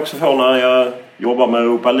känsla som jag också får när jag jobbar med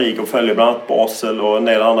Europa League och följer bland annat Basel och en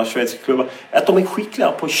del andra schweiziska klubbar, att de är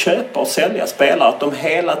skickligare på att köpa och sälja spelare. Att de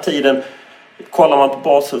hela tiden, kollar man på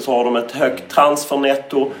Basel så har de ett högt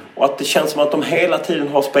transfernetto, och att det känns som att de hela tiden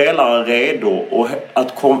har spelare redo och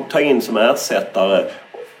att ta in som ersättare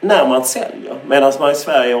när man säljer. Medan man i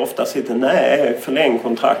Sverige ofta sitter, förläng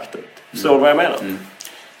kontraktet. Så vad jag menar? Mm.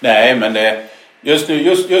 Nej, men det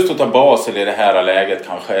just att ta Basel i det här läget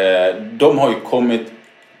kanske, de har ju kommit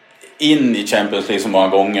in i Champions League så många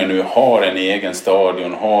gånger nu, har en egen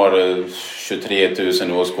stadion, har 23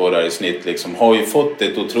 000 åskådare i snitt liksom, har ju fått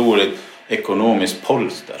ett otroligt ekonomiskt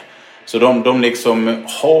polster. Så de liksom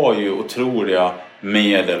har ju otroliga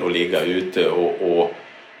medel att ligga ute och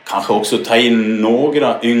kanske också ta in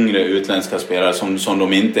några yngre utländska spelare som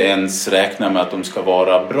de inte ens räknar med att de ska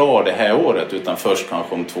vara bra det här året, utan först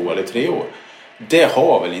kanske om 2 eller 3 år. Det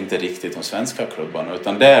har väl inte riktigt de svenska klubbarna,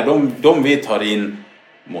 utan där de vi tar in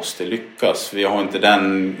måste lyckas. Vi har inte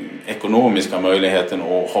den ekonomiska möjligheten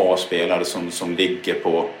att ha spelare som ligger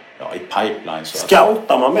på i pipeline. Så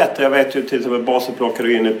scoutar man bättre? Jag vet ju till exempel Basel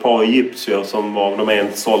plockade in ett par egyptier som var de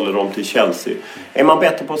en sålde dem till Chelsea. Är man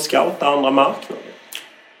bättre på att scouta andra marknader?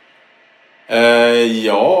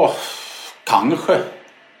 Ja, kanske.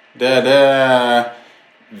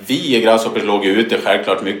 Vi i Grasshoppers låg ute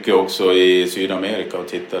självklart mycket också i Sydamerika och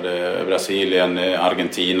tittade Brasilien,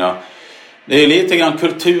 Argentina. Det är lite grann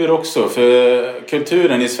kultur också, för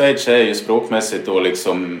kulturen i Schweiz är ju språkmässigt då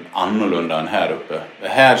liksom annorlunda än här uppe.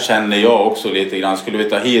 Här känner jag också lite grann, skulle vi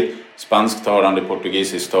ta hit spansktalande,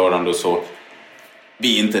 portugisisktalande och så,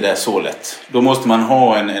 blir inte det så lätt. Då måste man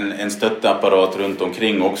ha en stötteapparat runt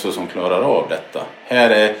omkring också som klarar av detta. Här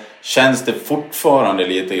är känns det fortfarande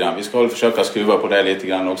lite grann. Vi ska väl försöka skruva på det lite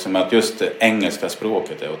grann också, med att just det engelska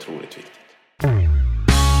språket är otroligt viktigt.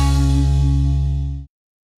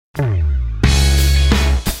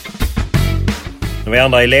 När vi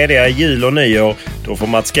andra är lediga i jul och nyår, då får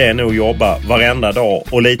Mats Green nog jobba varenda dag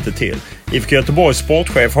och lite till. IFK Göteborgs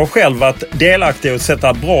sportchef har själv varit delaktig och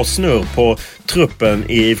sätta bra snurr på truppen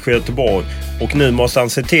i IFK Göteborg. Och nu måste han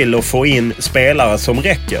se till att få in spelare som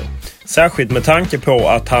räcker. Särskilt med tanke på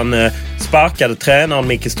att han sparkade tränaren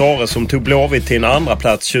Micke Stare som tog Blåvitt till en andra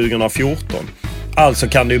plats 2014. Alltså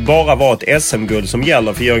kan det ju bara vara ett SM-guld som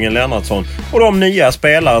gäller för Jörgen Lennartsson och de nya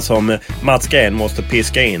spelare som Mats Green måste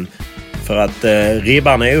piska in. För att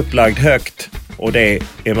ribban är upplagd högt och det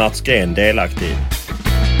är Mats Green delaktig i.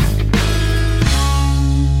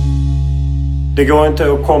 Det går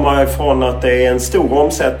inte att komma ifrån att det är en stor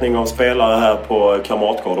omsättning av spelare här på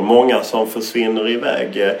Kamratgården. Många som försvinner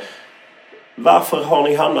iväg. Varför har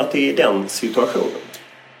ni hamnat i den situationen?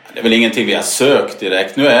 Det är väl ingenting vi har sökt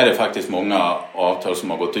direkt. Nu är det faktiskt många avtal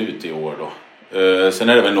som har gått ut i år då. Sen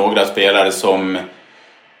är det väl några spelare som,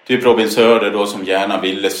 typ Robin Söder då, som gärna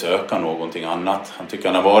ville söka någonting annat. Han tycker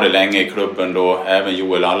han har varit länge i klubben då. Även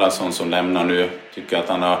Joel Allansson som lämnar nu tycker att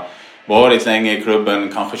han har varit länge i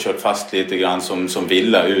klubben, kanske kört fast lite grann, som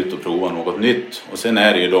ville ut och prova något nytt. Och sen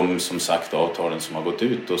är det ju de som sagt avtalen som har gått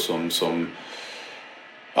ut och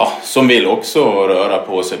som vill också röra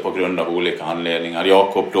på sig på grund av olika anledningar.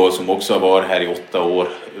 Jakob då, som också har varit här i 8 år.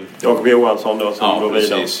 Jakob Johansson då som går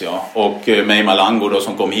vidare. Precis, ja. Och Meima Lango då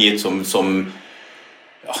som kom hit som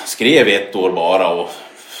skrev 1 år bara och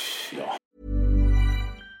ja.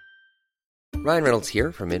 Ryan Reynolds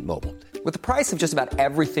here from Mint Mobile. With the price of just about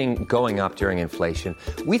everything going up during inflation,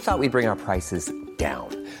 we thought we'd bring our prices down.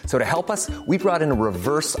 So to help us, we brought in a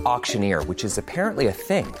reverse auctioneer, which is apparently a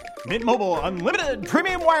thing. Mint Mobile Unlimited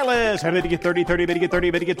Premium Wireless. How to get 30, 30, bit to get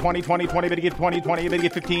 30, bit to get 20, 20, 20, bit to get 20, 20, bit to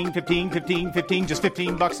get 15, 15, 15, 15, just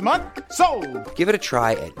 $15 a month? Sold! Give it a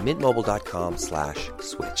try at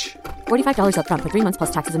mintmobile.com/switch. $45 up front for 3 months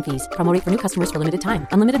plus taxes and fees. Promo rate for new customers for limited time.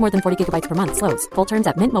 Unlimited more than 40 gigabytes per month. Slows full terms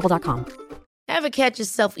at mintmobile.com. Ever catch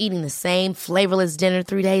yourself eating the same flavorless dinner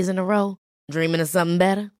 3 days in a row? Dreaming of something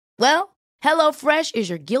better? Well, HelloFresh is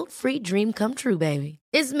your guilt-free dream come true, baby.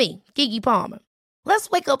 It's me, Keke Palmer. Let's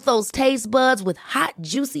wake up those taste buds with hot,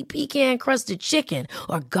 juicy pecan-crusted chicken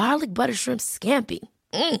or garlic butter shrimp scampi.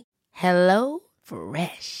 Hello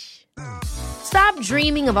Fresh. Stop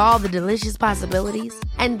dreaming of all the delicious possibilities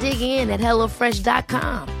and dig in at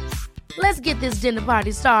HelloFresh.com. Let's get this dinner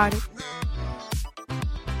party started.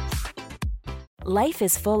 Life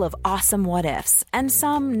is full of awesome what-ifs, and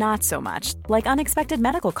some not so much, like unexpected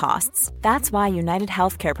medical costs. That's why United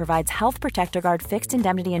Healthcare provides Health Protector Guard fixed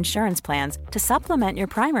indemnity insurance plans to supplement your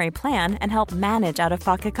primary plan and help manage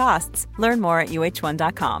out-of-pocket costs. Learn more at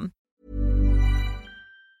uh1.com.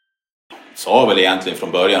 Sa väl egentligen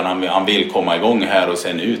från början han vill komma igång här och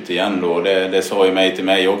sen ut igen då. Det sa ju mig till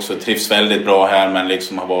mig också. Trivs väldigt bra här, men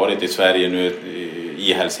liksom har varit i Sverige nu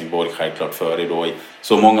i Helsingborg självklart före då i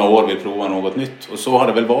så många år, vill prova något nytt. Och så har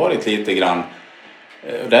det väl varit lite grann.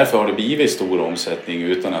 Därför har det blivit stor omsättning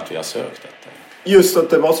utan att vi har sökt detta. Just att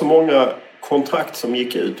det var så många kontrakt som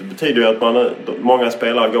gick ut, det betyder ju att många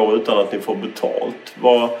spelare går utan att ni får betalt.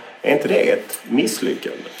 Är inte det ett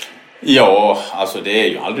misslyckande? Ja, alltså det är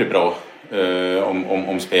ju aldrig bra.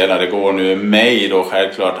 Om spelare går nu. Mig då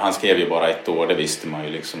självklart, han skrev ju bara 1 år, det visste man ju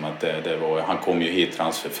liksom att det var, han kom ju hit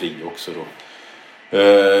transferfri också då.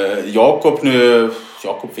 Jakob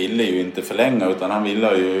ville ju inte förlänga, utan han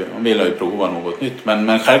ville ju prova något nytt,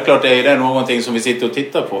 men självklart är det någonting som vi sitter och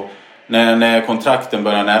tittar på när kontrakten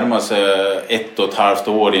börjar närma sig 1,5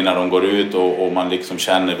 år innan de går ut och man liksom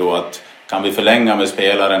känner då att kan vi förlänga med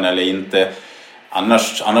spelaren eller inte.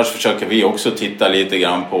 Annars försöker vi också titta lite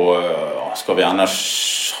grann på, ska vi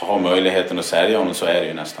annars ha möjligheten att sälja honom, så är det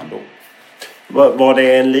ju nästan då. Var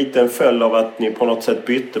det en liten följd av att ni på något sätt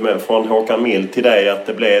bytte från Håkan Mild till dig, att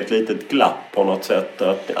det blev ett litet glapp på något sätt?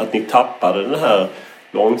 Att ni tappade den här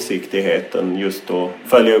långsiktigheten just att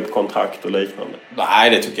följa upp kontrakt och liknande? Nej,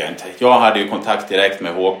 det tycker jag inte. Jag hade ju kontakt direkt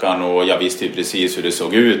med Håkan och jag visste ju precis hur det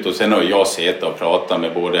såg ut. Och sen har jag sett och pratat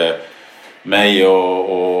med både mig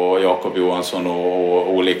och Jakob Johansson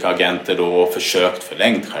och olika agenter då och försökt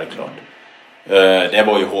förlängt självklart. Det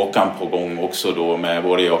var ju Håkan på gång också då med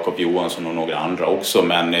både Jakob Johansson och några andra också,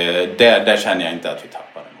 men där känner jag inte att vi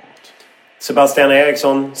tappade något. Sebastian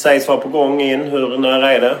Eriksson sägs vara på gång in. Hur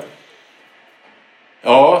nära är det?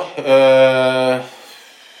 Ja,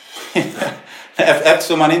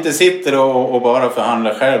 eftersom man inte sitter och bara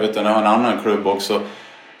förhandlar själv utan har en annan klubb också,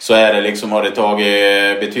 så är det liksom, har det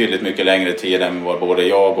tagit betydligt mycket längre tid än vad både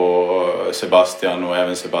jag och Sebastian och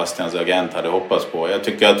även Sebastians agent hade hoppats på. Jag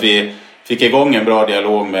tycker att vi fick igång en bra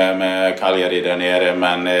dialog med Cagliari där nere,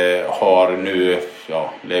 men har nu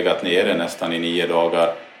legat nere nästan i 9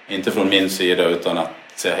 dagar. Inte från min sida, utan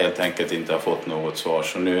att jag helt enkelt inte har fått något svar.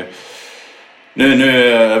 Så nu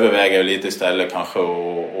överväger jag lite istället kanske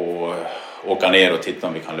att åka ner och titta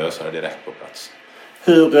om vi kan lösa det direkt på plats.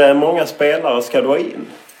 Hur många spelare ska du ha in?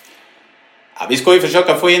 Ja, vi ska ju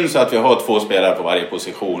försöka få in så att vi har 2 spelare på varje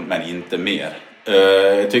position, men inte mer.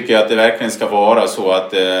 Jag tycker att det verkligen ska vara så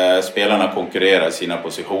att spelarna konkurrerar i sina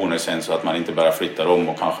positioner sen, så att man inte bara flyttar om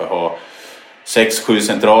och kanske har 6-7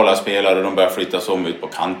 centrala spelare och de börjar flyttas om ut på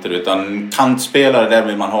kanter, utan kantspelare där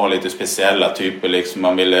vill man ha lite speciella typer liksom.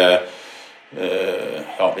 Man vill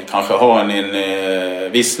vill kanske ha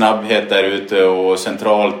en viss snabbhet där ute, och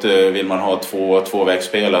centralt vill man ha 2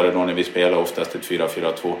 vägspelare då när vi spelar oftast ett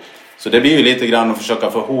 4-4-2. Så det blir ju lite grann att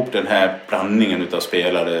försöka få ihop den här blandningen utav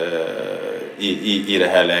spelare i det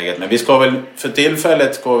här läget. Men vi ska väl, för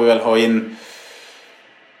tillfället ska vi väl ha in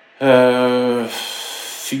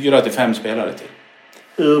 4-5 spelare till.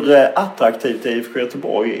 Hur attraktivt är IFK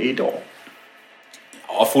Göteborg idag?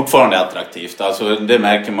 Ja, fortfarande attraktivt. Alltså, det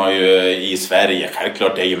märker man ju i Sverige.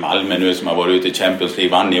 Självklart är ju Malmö nu, som har varit ute i Champions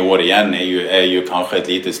League, vann i år igen, är ju kanske ett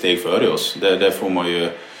litet steg före oss. Det får man ju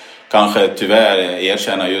kanske tyvärr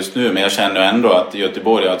erkänna just nu. Men jag känner ändå att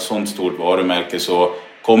Göteborg har ett sånt stort varumärke, så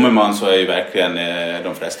kommer man så är ju verkligen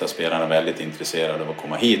de flesta spelarna väldigt intresserade av att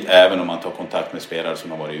komma hit. Även om man tar kontakt med spelare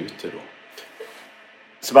som har varit ute då.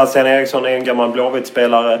 Sebastian Eriksson är en gammal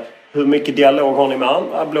Blåvitt-spelare. Hur mycket dialog har ni med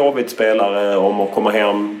andra Blåvitt-spelare om att komma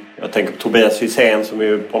hem? Jag tänker på Tobias Hysén som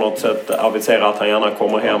ju på något sätt aviserar att han gärna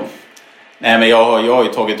kommer hem. Nej, men jag har ju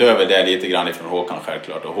tagit över det lite grann ifrån Håkan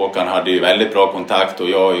självklart. Och Håkan hade ju väldigt bra kontakt och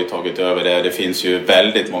jag har ju tagit över det. Det finns ju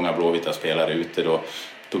väldigt många Blåvita spelare ute då.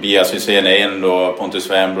 Tobias Hysén är en då, Pontus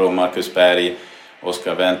Wernbloom, Marcus Berg,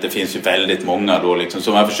 Oskar Wendt. Det finns ju väldigt många då liksom.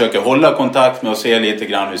 Så man försöker hålla kontakt med och se lite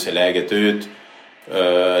grann hur ser läget ut.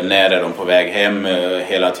 När är de på väg hem,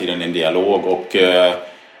 hela tiden en dialog, och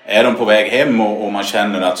är de på väg hem och man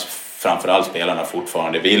känner att framförallt spelarna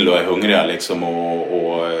fortfarande vill och är hungriga liksom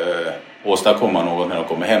och åstadkomma något när de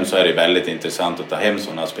kommer hem, så är det väldigt intressant att ta hem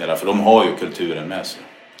sådana spelare, för de har ju kulturen med sig.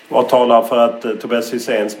 Vad talar för att Tobias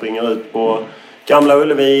Hysén springer ut på Gamla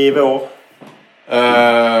Ullevi i vår?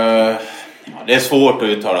 Det är svårt att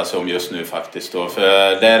uttala sig om just nu faktiskt då, för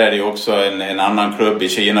där är det ju också en annan klubb i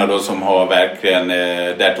Kina då som har verkligen,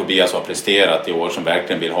 där Tobias har presterat i år, som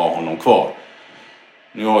verkligen vill ha honom kvar.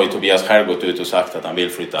 Nu har ju Tobias själv gått ut och sagt att han vill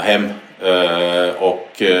flytta hem, och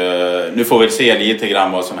nu får vi se lite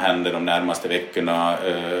grann vad som händer de närmaste veckorna,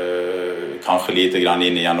 kanske lite grann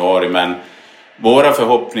in i januari, men våra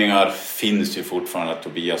förhoppningar finns ju fortfarande att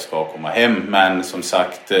Tobias ska komma hem. Men som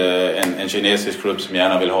sagt, en kinesisk klubb som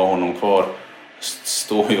gärna vill ha honom kvar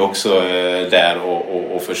står ju också där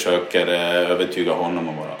och försöker övertyga honom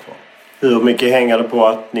att vara kvar. Hur mycket hänger det på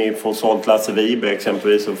att ni får sålt Lasse Vibe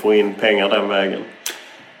exempelvis och får in pengar den vägen?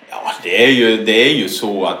 Ja, det är ju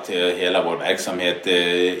så att hela vår verksamhet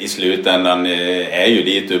i slutändan är ju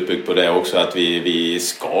lite uppbyggt på det också, att vi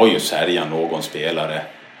ska ju sälja någon spelare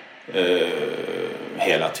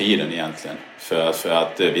hela tiden egentligen, för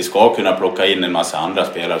att vi ska kunna plocka in en massa andra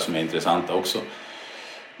spelare som är intressanta också.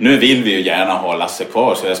 Nu vill vi ju gärna ha Lasse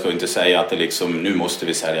kvar, så jag ska inte säga att det liksom, nu måste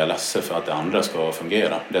vi sälja Lasse för att det andra ska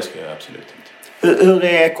fungera. Det ska jag absolut inte. Hur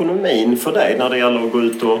är ekonomin för dig när det gäller att gå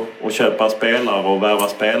ut och köpa spelare och värva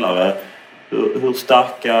spelare? Hur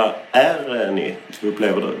starka är ni,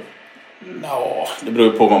 upplever du? Ja, det beror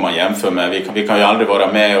på vad man jämför med. Vi kan ju aldrig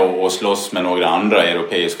vara med och slåss med några andra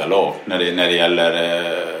europeiska lag när det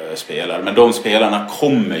gäller spelare. Men de spelarna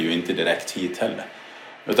kommer ju inte direkt hit heller.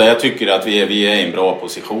 Utan jag tycker att vi är i en bra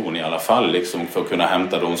position i alla fall liksom, för att kunna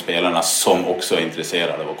hämta de spelarna som också är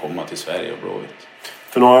intresserade av att komma till Sverige och Blåvitt.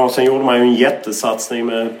 För några år sedan gjorde man ju en jättesatsning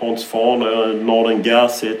med Pontus Farner, Norden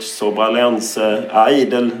Gerzic, Sobralense,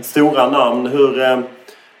 Aidel, stora namn. Hur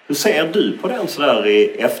ser du på den så där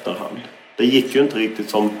i efterhand? Det gick ju inte riktigt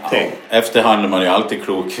som tänkt. Efterhand är man ju alltid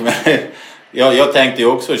klok. jag tänkte ju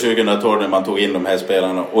också 2012 när man tog in de här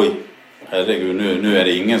spelarna, oj, herregud, nu är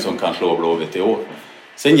det ingen som kan slå Blåvitt i år.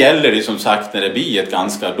 Sen gäller det som sagt, när det blir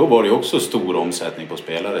då var det också stor omsättning på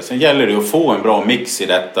spelare. Sen gäller det att få en bra mix i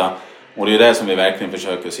detta. Och det är det som vi verkligen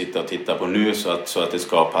försöker sitta och titta på nu, så att det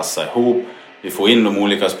ska passa ihop. Vi får in de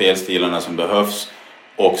olika spelstilarna som behövs.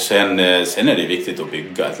 Och sen är det viktigt att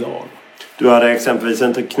bygga ett lag. Du hade exempelvis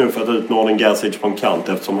inte knuffat ut Norden Gerzic på en kant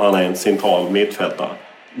eftersom han är en central mittfältare.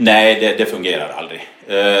 Nej, det fungerar aldrig.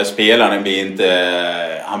 Spelaren blir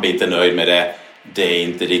inte nöjd med det. det är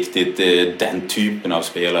inte riktigt den typen av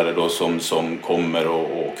spelare då som kommer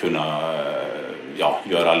att kunna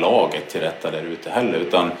göra laget till rätta där ute heller.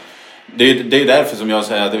 Utan det är därför som jag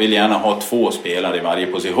säger att jag vill gärna ha 2 spelare i varje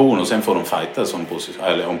position och sen får de fighta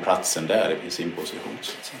om platsen där i sin position.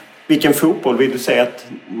 Vilken fotboll vill du säga att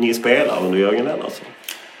ni spelar under Jörgen Lennartsson?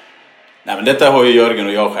 Nej, men detta har ju Jörgen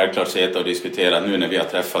och jag självklart sett och diskuterat nu när vi har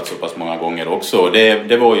träffat så pass många gånger också.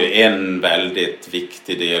 Det var ju en väldigt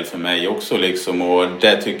viktig del för mig också liksom, och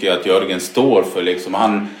det tycker jag att Jörgen står för liksom.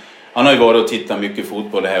 Han har ju varit och tittat mycket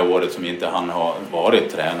fotboll det här året som inte han har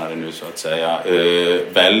varit tränare nu så att säga.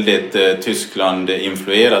 Väldigt Tyskland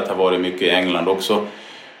influerat, har varit mycket i England också.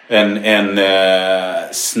 En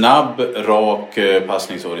snabb, rak,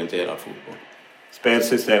 passningsorienterad fotboll.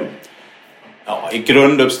 Spelsystem? Ja, i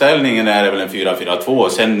grunduppställningen är det väl en 4-4-2.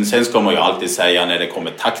 Sen ska man ju alltid säga när det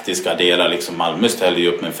kommer taktiska delar. Liksom Malmö ställer ju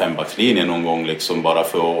upp med en 5-backslinje någon gång liksom bara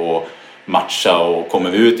för att matcha, och kommer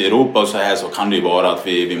vi ut i Europa och så här så kan det ju vara att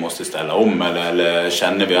vi måste ställa om eller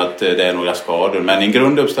känner vi att det är några skador. Men i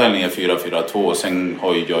grunduppställningen är 4-4-2 och sen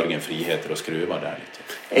har ju Jörgen friheter att skruva där lite.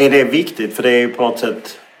 Är det viktigt? För det är ju på något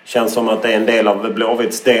sätt känns som att det är en del av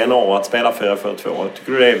Blåvitts DNA att spela 4-4-2.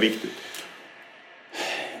 Tycker du det är viktigt?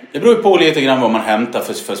 Det beror på lite grann vad man hämtar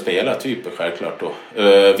för spelartyper självklart då.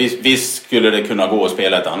 Visst skulle det kunna gå att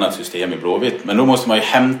spela ett annat system i Blåvitt, men då måste man ju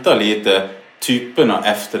hämta lite typerna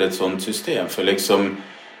efter ett sånt system. För liksom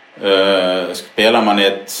spelar man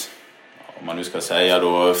ett, om man nu ska säga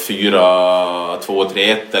då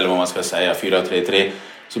 4-2-3-1 eller vad man ska säga 4-3-3,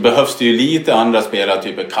 så behövs det ju lite andra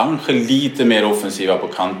spelartyper, kanske lite mer offensiva på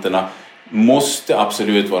kanterna. Måste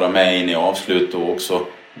absolut vara med in i avslut då också.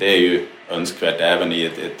 Det är ju önskvärt även i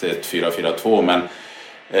ett 4-4-2, men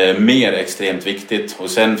mer extremt viktigt. Och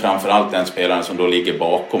sen framförallt den spelaren som då ligger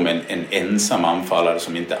bakom en ensam anfallare,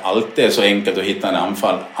 som inte alltid är så enkelt att hitta en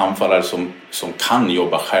anfallare som kan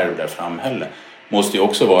jobba själv där fram heller. Måste ju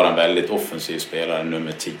också vara en väldigt offensiv spelare,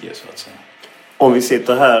 nummer 10 så att säga. Om vi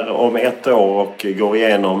sitter här om ett år och går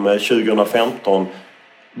igenom 2015,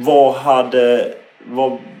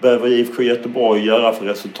 vad behöver IFK Göteborg göra för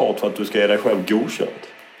resultat för att du ska ge dig själv godkänt?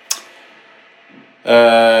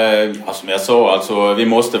 Som jag sa, alltså, vi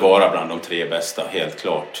måste vara bland de 3 bästa, helt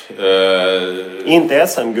klart. Inte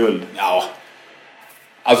SM-guld? Ja,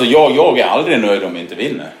 alltså jag är aldrig nöjd om vi inte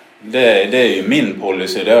vinner. Det är ju min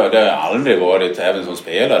policy, det har aldrig varit även som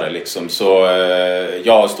spelare liksom. Så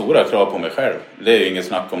jag har stora krav på mig själv, det är ju inget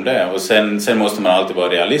snack om det. Och sen måste man alltid vara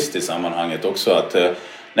realist i sammanhanget också, att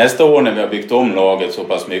nästa år när vi har byggt om laget så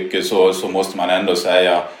pass mycket så måste man ändå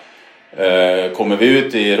säga, kommer vi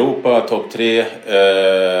ut i Europa topp 3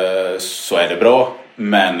 så är det bra,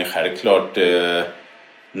 men självklart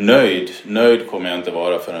nöjd kommer jag inte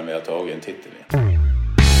vara förrän vi har tagit en titel.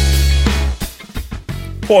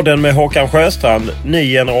 Podden med Håkan Sjöstrand,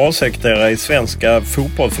 ny generalsekreterare i Svenska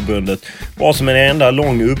fotbollförbundet, var som en enda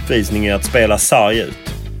lång uppvisning i att spela sarg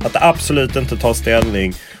ut. Att absolut inte ta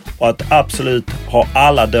ställning och att absolut ha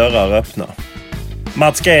alla dörrar öppna.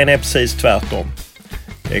 Mats Green är precis tvärtom.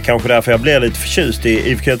 Det är kanske därför jag blir lite förtjust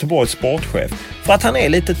i IFK Göteborgs sportchef. För att han är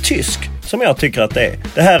lite tysk, som jag tycker att det är.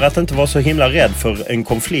 Det här att inte vara så himla rädd för en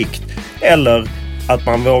konflikt. Eller att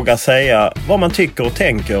man vågar säga vad man tycker och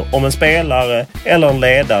tänker om en spelare eller en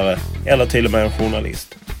ledare eller till och med en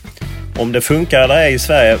journalist. Om det funkar eller ej i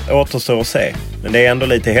Sverige återstår att se. Men det är ändå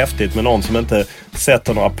lite häftigt med någon som inte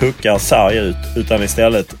sätter några puckar sarg ut utan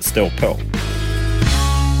istället står på.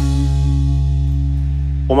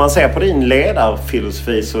 Om man ser på din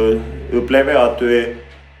ledarfilosofi så upplever jag att du är,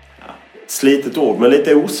 slitet ord, men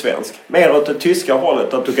lite osvensk. Mer åt det tyska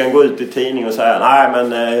hållet, att du kan gå ut i tidning och säga nej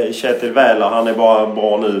men Kjetil Wähler, han är bara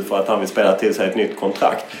bra nu för att han vill spela till sig ett nytt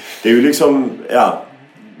kontrakt. Det är ju liksom,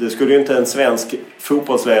 det skulle ju inte en svensk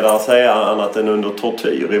fotbollsledare säga annat än under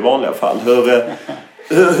tortyr i vanliga fall.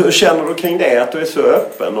 Hur känner du kring det, att du är så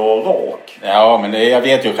öppen och rak? Ja, men jag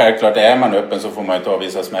vet ju självklart, är man öppen så får man ju ta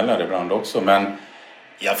vissa smällar ibland också, men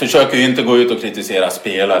jag försöker ju inte gå ut och kritisera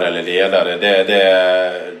spelare eller ledare.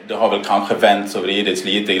 Det har väl kanske vänts och vridits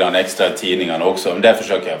lite grann extra i tidningarna också. Men där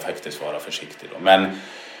försöker jag faktiskt vara försiktig då. Men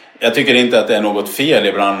jag tycker inte att det är något fel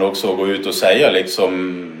ibland också att gå ut och säga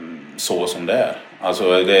liksom så som det är.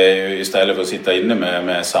 Alltså det är ju istället för att sitta inne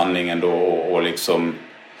med sanningen då och liksom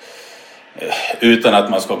utan att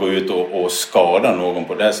man ska gå ut och skada någon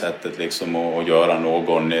på det sättet liksom och göra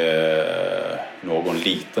någon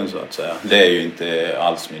liten så att säga. Det är ju inte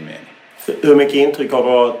alls min mening. Hur mycket intryck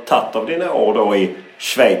har du tagit av dina år då i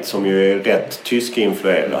Schweiz som ju är rätt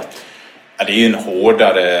tyskinfluerat? Ja, det är ju en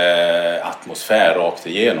hårdare atmosfär rakt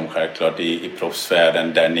igenom självklart i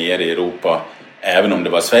proffsvärlden där nere i Europa. Även om det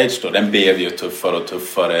var Schweiz då, den blev ju tuffare och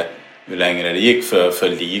tuffare ju längre det gick, för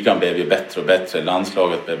ligan blev ju bättre och bättre,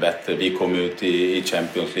 landslaget blev bättre, vi kom ut i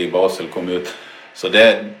Champions League, Basel kom ut, så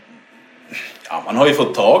det, ja, man har ju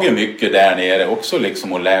fått tag i mycket där nere också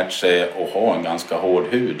liksom, och lärt sig att ha en ganska hård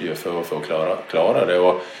hud ju för att klara det,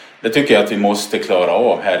 och det tycker jag att vi måste klara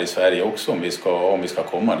av här i Sverige också om vi ska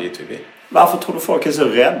komma dit vi vill. Varför tror du folk är så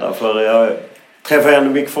rädda? För jag träffar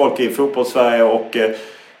ändå mycket folk i fotbollssverige och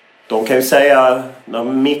de kan ju säga, när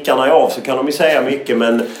mickarna är av så kan de ju säga mycket,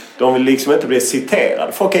 men de vill liksom inte bli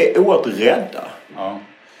citerade. Folk är oerhört rädda. Ja,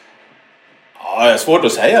 det är svårt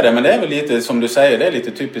att säga det, men det är väl lite som du säger, det är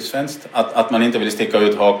lite typiskt svenskt att man inte vill sticka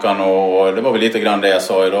ut hakan, och det var väl lite grann det jag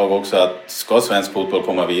sa idag också, att ska svensk fotboll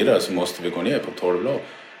komma vidare så måste vi gå ner på 12 lag.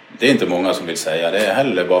 Det är inte många som vill säga det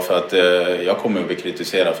heller, bara för att jag kommer att bli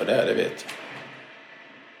kritiserad för det vet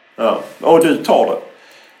jag. Ja, och du tar det?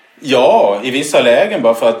 Ja, i vissa lägen,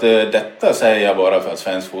 bara för att detta säger jag bara för att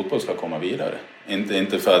svensk fotboll ska komma vidare.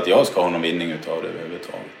 Inte för att jag ska ha någon vinning utav det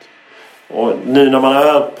överhuvudtaget. Och nu när man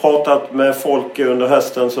har pratat med folk under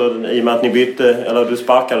hösten, så i och med att ni bytte, eller du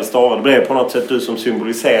sparkade Stare, det blev på något sätt du som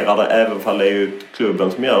symboliserade, även om det är ju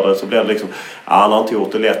klubben som gör det, så blev det liksom, han har inte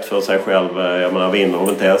gjort det lätt för sig själv. Jag menar, vinner de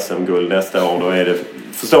inte SM-guld nästa år, då är det,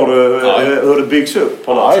 förstår du hur det byggs upp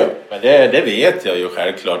på något sätt? Men det vet jag ju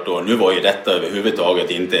självklart då. Nu var ju detta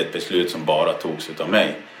överhuvudtaget inte ett beslut som bara togs utav mig.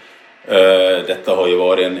 Detta har ju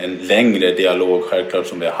varit en längre dialog självklart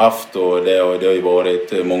som vi har haft, och det har ju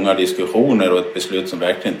varit många diskussioner och ett beslut som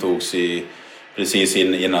verkligen togs precis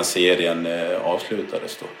innan serien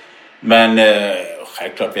avslutades då. Men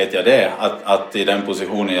självklart vet jag det, att i den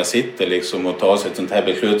positionen jag sitter liksom, och ta sig ett sånt här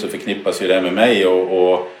beslut, så förknippas ju det med mig,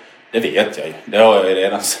 och det vet jag ju. Det har jag ju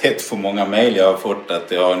redan sett på många mejl jag har fått,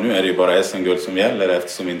 att nu är det ju bara SM-guld som gäller,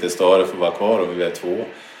 eftersom inte Stare får vara kvar och vi är 2.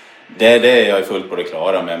 Det är jag fullt på det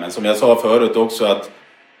klara med. Men som jag sa förut också, att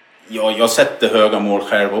jag sätter höga mål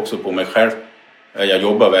själv också på mig själv. Jag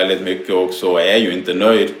jobbar väldigt mycket också och är ju inte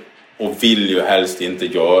nöjd. Och vill ju helst inte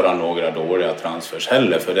göra några dåliga transfers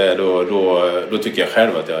heller. För det, då tycker jag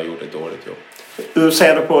själv att jag har gjort ett dåligt jobb. Hur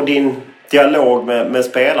ser du på din dialog med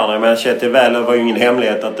spelarna? Jag menar, Zetterväl var ju ingen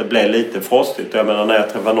hemlighet att det blev lite frostigt. Jag menar, när jag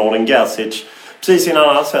träffade Nordin Gerzic precis innan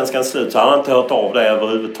allsvenskan slut, så har han inte hört av det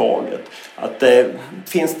överhuvudtaget.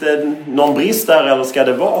 Finns det någon brist där, eller ska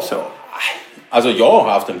det vara så? Alltså jag har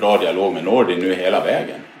haft en bra dialog med Nordin nu hela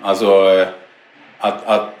vägen. Alltså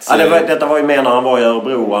detta var ju med när han var i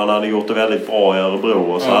Örebro. Han hade gjort det väldigt bra i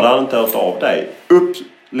Örebro, och så hade han inte hört av dig.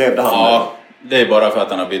 Upplevde han det? Ja, det är bara för att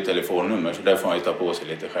han har bytt telefonnummer, så där får han ju ta på sig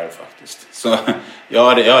lite själv faktiskt. Så jag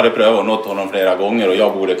hade prövat att nått honom flera gånger, och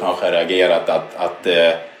jag borde kanske ha reagerat att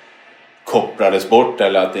kopplades bort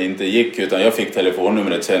eller att det inte gick, utan jag fick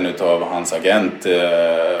telefonnumret sen utav hans agent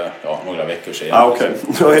några veckor sedan. Okej.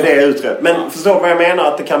 Då är det utrett. Men förstår du vad jag menar,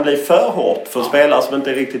 att det kan bli för hårt för spelare som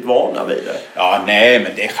inte är riktigt vana vid det? Ja, nej,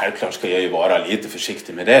 men det självklart ska jag ju vara lite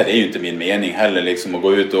försiktig med det. Det är ju inte min mening heller liksom, att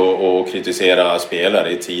gå ut och kritisera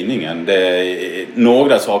spelare i tidningen.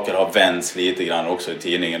 Några saker har vänts lite grann också i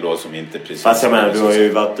tidningen då, som inte precis... Fast jag menar, du har ju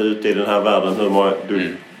varit ute i den här världen,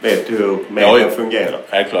 du vet hur media fungerar.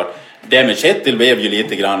 Självklart. Det med Kjetil blev ju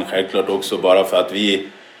lite grann självklart också, bara för att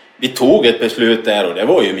vi tog ett beslut där, och det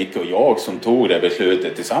var ju Micke och jag som tog det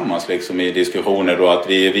beslutet tillsammans liksom, i diskussioner då, att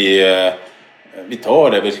vi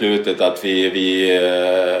tar det beslutet att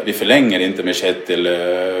vi förlänger inte med Kjetil,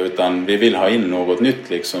 utan vi vill ha in något nytt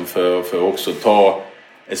liksom, för också ta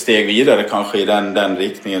ett steg vidare kanske i den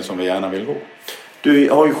riktningen som vi gärna vill gå. Du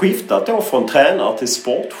har ju skiftat då från tränare till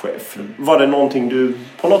sportchef. Var det någonting du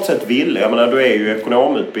på något sätt ville? Jag menar, du är ju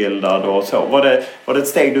ekonomutbildad och så. Var det ett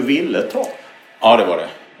steg du ville ta? Ja, det var det.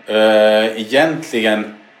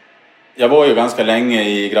 Egentligen, jag var ju ganska länge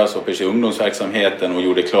i Grasshoppers i ungdomsverksamheten och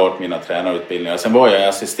gjorde klart mina tränarutbildningar. Sen var jag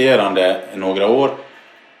assisterande några år.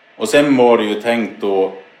 Och sen var det ju tänkt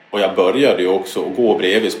då, och jag började ju också att gå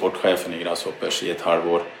bredvid sportchefen i Grasshoppers i ett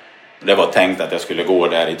halvår. Det var tänkt att jag skulle gå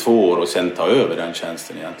där i 2 år och sen ta över den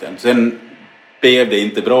tjänsten egentligen. Sen blev det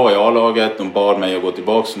inte bra i A-laget. De bad mig att gå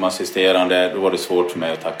tillbaka som assisterande. Då var det svårt för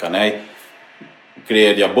mig att tacka nej.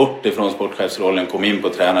 Gled jag bort ifrån sportchefsrollen, kom in på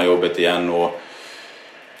tränarjobbet igen och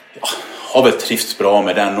har väl trivts bra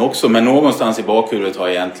med den också. Men någonstans i bakhuvudet har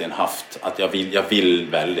jag egentligen haft att jag vill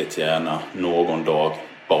väldigt gärna någon dag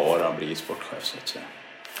bara bli sportchef, så att säga.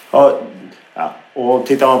 Ja, och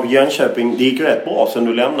tittar man på Jönköping, det gick rätt bra sen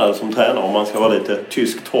du lämnade som tränare, om man ska vara lite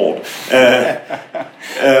tyskt hård.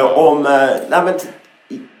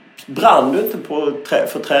 Brann du inte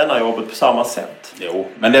för tränarjobbet på samma sätt? Jo,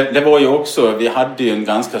 men det var ju också, vi hade ju en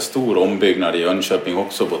ganska stor ombyggnad i Jönköping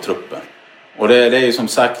också på truppen. Och det är ju som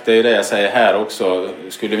sagt, det är det jag säger här också.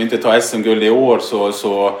 Skulle vi inte ta SM-guld i år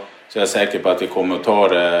Så jag är säker på att vi kommer att ta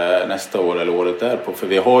det nästa år eller året därpå. För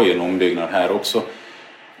vi har ju en ombyggnad här också.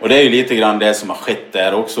 Och det är ju lite grann det som har skett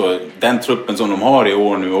där också. Den truppen som de har i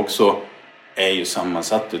år nu också är ju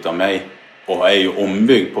sammansatt utav mig. Och är ju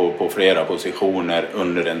ombyggd på flera positioner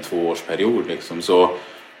under en 2-årsperiod liksom. Så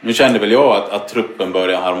nu kände väl jag att truppen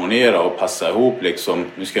börjar harmonera och passa ihop liksom.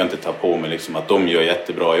 Nu ska jag inte ta på mig liksom att de gör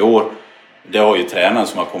jättebra i år. Det har ju tränaren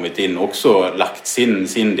som har kommit in också lagt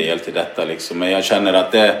sin del till detta liksom. Men jag känner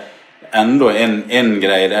att det är ändå en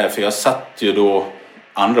grej där. För jag satt ju då,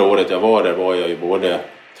 andra året jag var där var jag ju både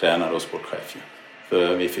tränare och sportchef. För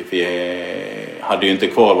vi hade ju inte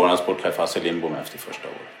kvar våran sportchef Hasse Lindbom efter första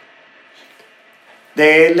året.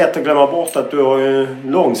 Det är lätt att glömma bort att du har en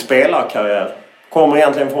lång spelarkarriär. Kommer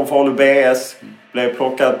egentligen från Falu BS. Blev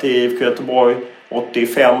plockad till IFK Göteborg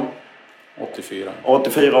 85.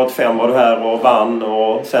 84-85 var du här och vann.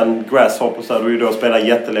 Och sen Grasshoppers där du ju då spelade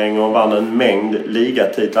jättelänge och vann en mängd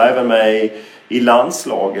ligatitlar. Även med i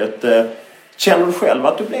landslaget. Känner du själv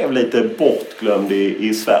att du blev lite bortglömd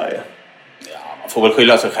i Sverige? Man får väl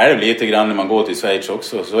skylla sig själv lite grann när man går till Schweiz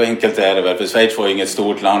också. Så enkelt är det väl. För Schweiz var inget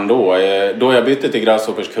stort land då. Då jag bytte till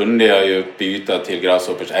Grasshoppers kunde jag ju byta till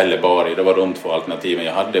Grasshoppers eller Bari. Det var de 2 alternativen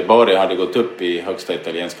jag hade. Bari hade gått upp i högsta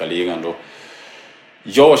italienska ligan då.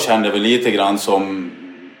 Jag kände väl lite grann som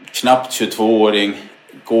knappt 22-åring.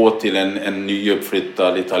 Gå till en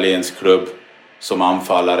nyuppflyttad italiensk klubb som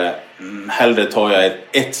anfallare. Hellre tar jag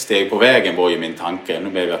ett steg på vägen var ju min tanke. Nu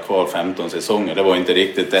blev jag kvar 15 säsonger. Det var inte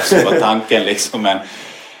riktigt det som var tanken liksom. Men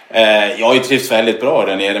jag har ju trivts väldigt bra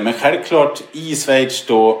där nere. Men självklart i Schweiz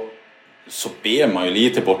då så blev man ju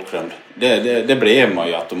lite bortglömd. Det blev man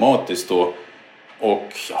ju automatiskt då.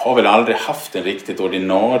 Och jag har väl aldrig haft en riktigt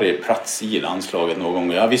ordinarie plats i landslaget någon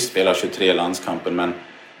gång. Jag har visst spelat 23 landskamper men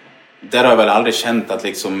där har jag väl aldrig känt att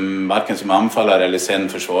liksom, varken som anfallare eller sen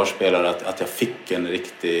försvarsspelare att jag fick en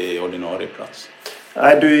riktig ordinarie plats.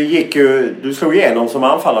 Nej, du slog igenom som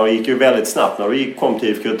anfallare och gick ju väldigt snabbt när du kom till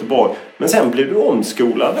IFK Göteborg. Men sen blev du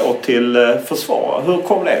omskolad då till försvar. Hur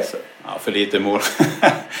kom det sig? Ja, för lite mål.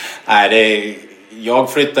 Nej,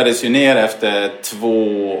 jag flyttades ju ner efter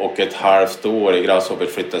 2,5 år i Grasshopper.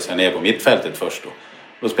 Flyttades jag ner på mittfältet först då.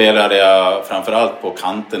 Då spelade jag framförallt på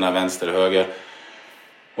kanterna, vänster och höger.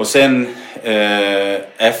 Och sen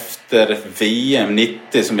efter VM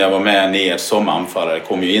 90 som jag var med ner som anfallare,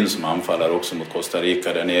 kom ju in som anfallare också mot Costa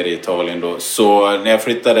Rica där nere i Italien då. Så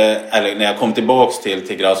när jag kom tillbaks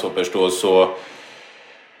till Grasshoppers då så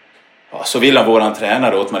ville våran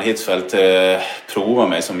tränare Ottmar Hitzfeldt prova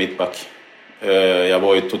mig som mittback. Jag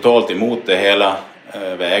var ju totalt emot det hela,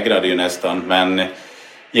 vägrade ju nästan, men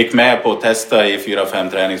gick med på att testa i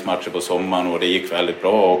 4-5 träningsmatcher på sommaren och det gick väldigt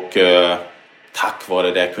bra och tack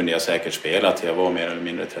vare det kunde jag säkert spela till jag var mer eller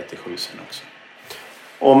mindre 37 sen också.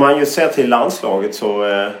 Om man ju ser till landslaget så,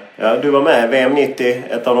 du var med i VM 90,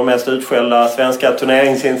 ett av de mest utskällda svenska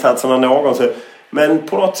turneringsinsatserna någonsin. Men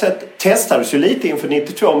på något sätt testades ju lite inför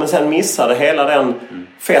 92 men sen missade hela den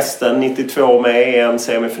festen 92 med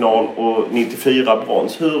EM-semifinal och 94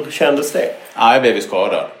 brons. Hur kändes det? Ja, jag blev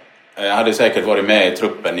skadad. Jag hade säkert varit med i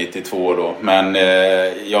truppen 92 då men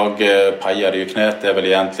jag pajade ju knät. Det är väl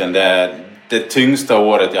egentligen det tyngsta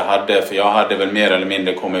året jag hade, för jag hade väl mer eller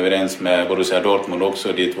mindre kommit överens med Borussia Dortmund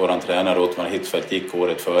också, dit våran tränare Ottmar Hitzfeldt gick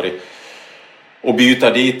året före. Och byta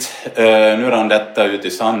dit. Nu rann detta ut i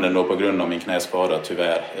sanden då på grund av min knäskada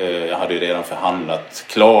tyvärr. Jag hade ju redan förhandlat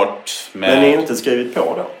klart med... Men ni inte skrivit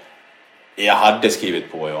på då? Jag hade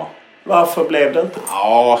skrivit på, ja. Varför blev det inte?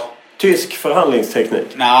 Ja... Tysk förhandlingsteknik?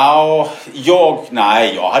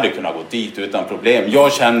 Nej, jag hade kunnat gå dit utan problem.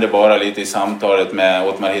 Jag kände bara lite i samtalet med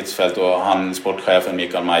Ottmar Hitzfeldt och han sportchefen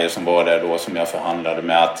Mikael Mayer som var där då som jag förhandlade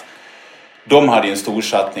med att de hade en stor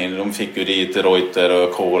satsning. De fick ju dit Reuter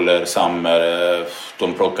och Kohler, Sammer.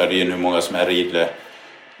 De plockade in hur många som är Riedle.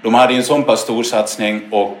 De hade en sån pass stor satsning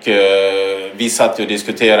och vi satt och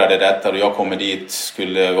diskuterade detta och jag kommer dit,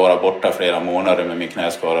 skulle vara borta flera månader med min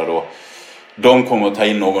knäskada då. De kommer att ta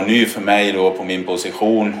in någon ny för mig då på min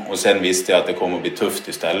position och sen visste jag att det kommer att bli tufft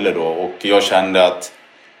istället då och jag kände att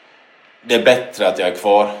det är bättre att jag är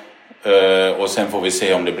kvar och sen får vi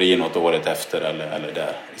se om det blir något året efter eller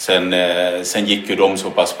där. Sen gick ju de så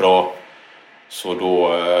pass bra så då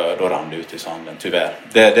rann det ut i sanden tyvärr.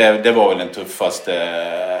 Det var väl den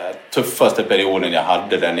tuffaste perioden jag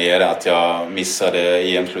hade där nere, att jag missade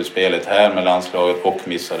EM-slutspelet här med landslaget och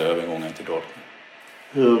missade övergången till Dortmund.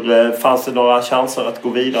 Hur fanns det några chanser att gå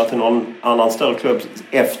vidare till någon annan större klubb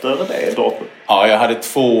efter det Dortmund? Ja, jag hade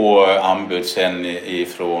 2 anbud sen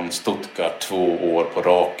ifrån Stuttgart 2 år på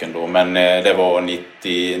raken då. Men det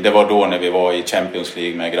var då när vi var i Champions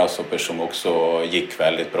League med Grasshoppers som också gick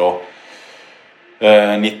väldigt bra.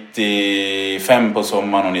 95 på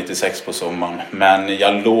sommaren och 96 på sommaren. Men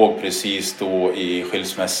jag låg precis då i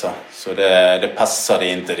skilsmässa. Så det passade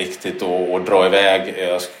inte riktigt att dra iväg.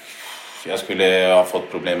 Jag skulle ha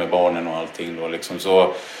fått problem med barnen och allting då liksom.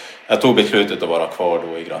 Så jag tog beslutet att vara kvar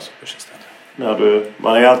då i Grasshoppers istället.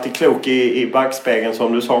 Man är alltid klok i backspegeln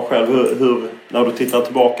som du sa själv. Hur, när du tittar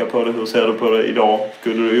tillbaka på det, hur ser du på det idag?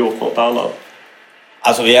 Skulle du gjort något annat?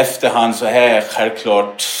 Alltså i efterhand så här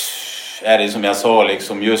självklart är det som jag sa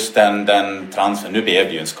liksom just den transfern. Nu blev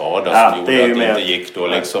det ju en skada som gjorde att det inte gick då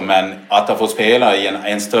liksom. Men att ha fått spela i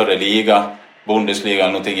en större liga, Bundesliga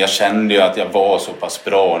eller någonting. Jag kände ju att jag var så pass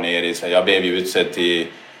bra nere i sig. Jag blev ju utsedd till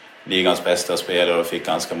ligans bästa spelare och fick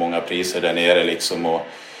ganska många priser där nere liksom. Och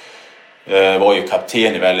var ju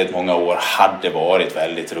kapten i väldigt många år. Hade varit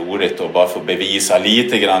väldigt roligt och bara få bevisa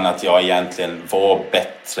lite grann att jag egentligen var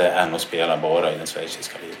bättre än att spela bara i den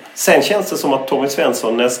schweiziska ligan. Sen känns det som att Tommy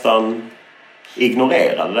Svensson nästan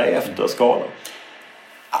ignorerade dig efter skadan.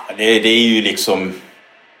 Ja, det är ju liksom...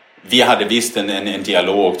 Vi hade visst en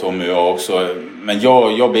dialog, Tommy och jag också. Men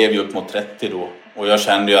jag blev ju upp mot 30 då. Och jag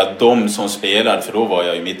kände ju att de som spelade, för då var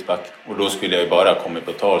jag ju mittback. Och då skulle jag ju bara komma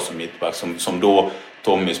på tal som mittback. Som då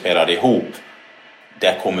Tommy spelade ihop.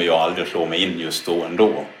 Där kommer jag aldrig slå mig in just då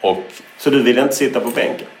ändå. Så du ville inte sitta på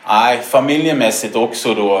bänken? Nej, familjemässigt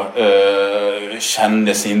också då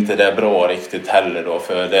kändes inte det bra riktigt heller då.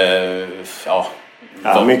 För det,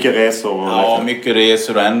 mycket resor. Ja, mycket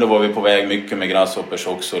resor och ändå var vi på väg mycket med Grasshoppers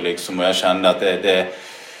också liksom. Och jag kände att det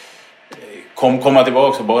komma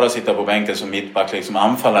tillbaka och bara sitta på bänken som mittback liksom,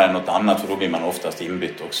 anfallare något annat, för då blir man oftast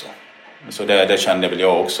inbytt också. Så det kände väl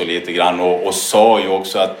jag också lite grann och sa ju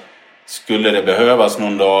också att skulle det behövas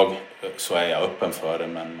någon dag så är jag öppen för det.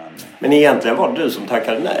 Men egentligen var det du som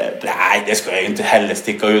tackade nej? Nej, det ska jag inte heller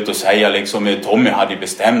sticka ut och säga liksom. Tommy hade ju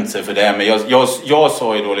bestämt sig för det, men jag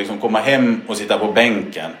sa ju då liksom komma hem och sitta på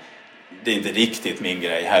bänken. Det är inte riktigt min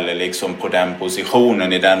grej heller liksom på den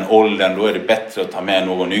positionen i den åldern. Då är det bättre att ta med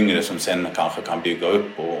någon yngre som sen kanske kan bygga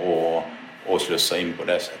upp och slussa in på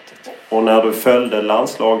det sättet. Och när du följde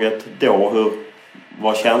landslaget då, hur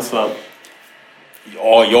var känslan?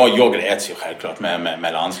 Ja, jag gräts ju självklart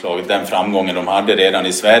med landslaget. Den framgången de hade redan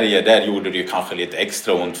i Sverige, där gjorde det ju kanske lite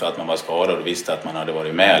extra ont för att man var skadad och visste att man hade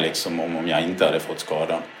varit med liksom, om jag inte hade fått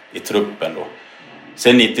skadan i truppen då.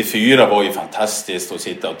 Sen 94 var ju fantastiskt att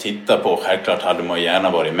sitta och titta på. Självklart hade man gärna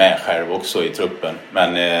varit med själv också i truppen.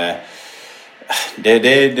 Men det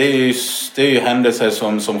är ju händelser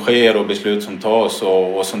som sker och beslut som tas.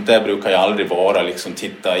 Och sånt där brukar jag aldrig vara. Liksom,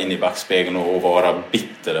 titta in i backspegeln och vara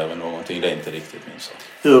bitter över någonting. Det är inte riktigt min sak.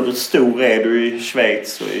 Hur stor är du i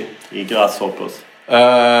Schweiz och i Grasshoppers?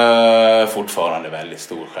 Fortfarande väldigt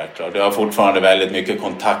stor självklart. Jag har fortfarande väldigt mycket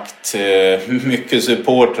kontakt, mycket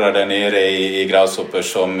supportrar där nere i Grasshoppers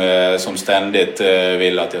som ständigt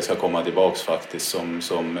vill att jag ska komma tillbaks faktiskt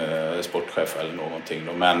som sportchef eller någonting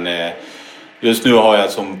då. Men just nu har jag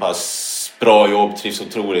ett så pass bra jobb, trivs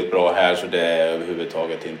otroligt bra här, så det är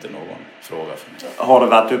överhuvudtaget inte någon fråga för mig. Har det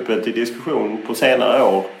varit uppe till diskussion på senare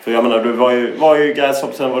år? För jag menar, du var ju i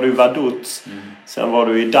Grasshoppers, sen var du i Vaduz, sen var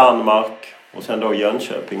du i Danmark och sen då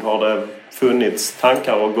Jönköping. Har det funnits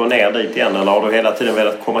tankar att gå ner dit igen, eller har du hela tiden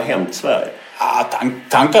velat komma hem till Sverige? Ja,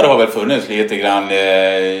 tankar har väl funnits lite grann.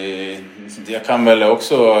 Jag kan väl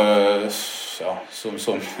också,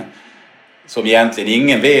 som egentligen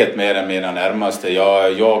ingen vet mer än mina närmaste.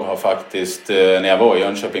 Jag har faktiskt, när jag var i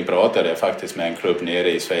Jönköping pratade jag faktiskt med en klubb nere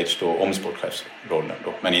i Schweiz då, om sportchefsrollen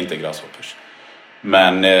då, men inte Grasshoppers.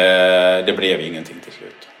 Men det blev ingenting till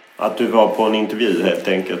slut. Att du var på en intervju helt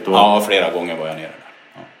enkelt? Och... Ja, flera gånger var jag nere där.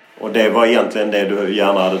 Ja. Och det var egentligen det du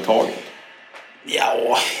gärna hade tagit?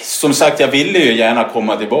 Ja, som sagt, jag ville ju gärna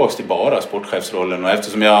komma tillbaka till bara sportchefsrollen. Och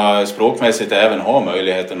eftersom jag språkmässigt även har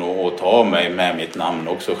möjligheten att ta mig med mitt namn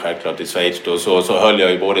också självklart i Schweiz då, så höll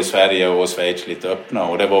jag ju både Sverige och Schweiz lite öppna.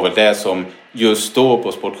 Och det var väl det som just då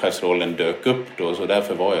på sportchefsrollen dök upp då. Så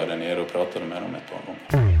därför var jag där nere och pratade med dem ett par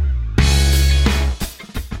gånger.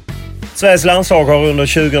 Sveriges landslag har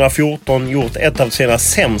under 2014 gjort ett av sina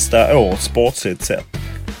sämsta år sportsligt sett.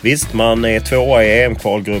 Visst, man är tvåa i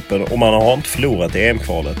EM-kvalgruppen och man har inte förlorat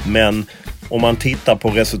EM-kvalet. Men om man tittar på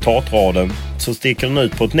resultatraden så sticker den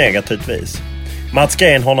ut på ett negativt vis. Mats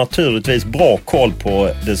Green har naturligtvis bra koll på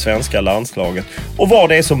det svenska landslaget och vad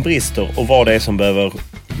det är som brister och vad det är som behöver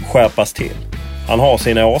skärpas till. Han har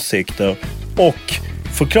sina åsikter och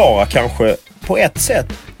förklarar kanske på ett sätt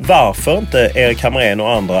varför inte Erik Hamrén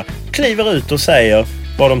och andra kliver ut och säger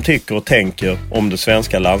vad de tycker och tänker om det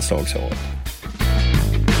svenska landslagsåret.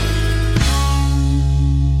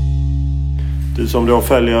 Du som då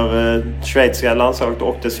följer schweiziska landslaget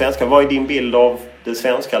och det svenska, vad är din bild av det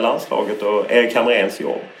svenska landslaget och Erik Hamréns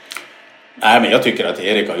jobb? Nej, men jag tycker att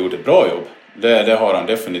Erik har gjort ett bra jobb. Det har han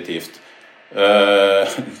definitivt.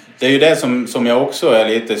 Det är ju det som jag också är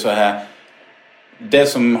lite så här. Det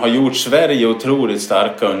som har gjort Sverige otroligt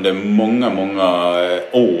starka under många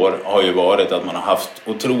år har ju varit att man har haft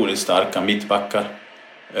otroligt starka mittbackar.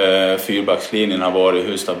 Fyrbackslinjen har varit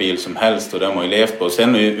hur stabil som helst och den har man ju levt på.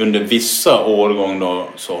 Sen under vissa årgång då,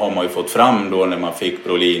 så har man ju fått fram då när man fick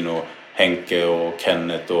Brolin och Henke och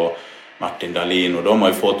Kenneth och Martin Dahlin och de har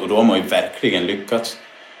ju fått, och då har man ju verkligen lyckats.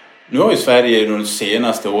 Nu har ju Sverige de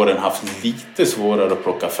senaste åren haft lite svårare att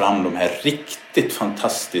plocka fram de här riktigt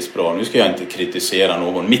fantastiskt bra. Nu ska jag inte kritisera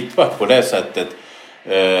någon mittback på det sättet.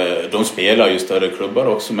 De spelar ju större klubbar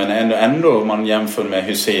också, men ändå om man jämför med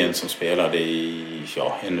Hussein som spelade i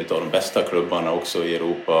en av de bästa klubbarna också i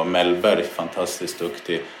Europa. Mellberg, fantastiskt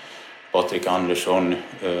duktig. Patrik Andersson,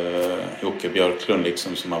 Jocke Björklund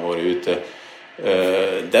liksom som har varit ute.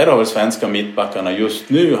 Där har väl svenska mittbackarna just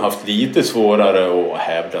nu haft lite svårare att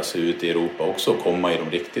hävda sig ut i Europa också och komma i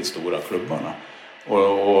de riktigt stora klubbarna.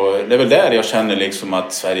 Och det är väl där jag känner liksom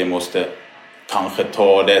att Sverige måste kanske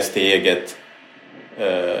ta det steget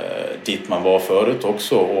dit man var förut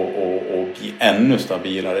också och bli ännu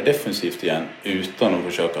stabilare defensivt igen utan att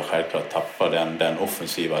försöka självklart tappa den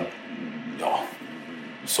offensiva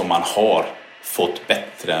som man har fått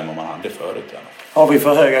bättre än vad man hade förut i alla fall. Har vi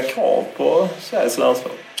för höga krav på Sveriges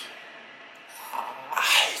landslag?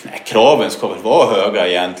 Nej, kraven ska väl vara höga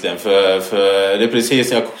egentligen. För det är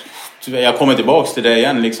precis, jag kommer tillbaka till det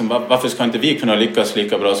igen. Liksom, varför ska inte vi kunna lyckas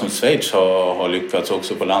lika bra som Schweiz har lyckats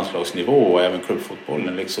också på landslagsnivå och även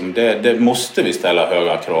klubbfotbollen? Liksom, det måste vi ställa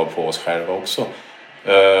höga krav på oss själva också.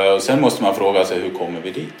 Och sen måste man fråga sig, hur kommer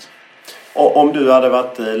vi dit? Och om du hade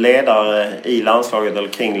varit ledare i landslaget eller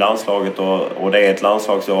kring landslaget och det är ett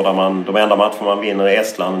landslagsår där de enda matcher man vinner är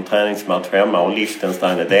Estland, en träningsmatch hemma och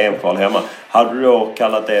Liechtenstein ett EM-kval hemma. Hade du då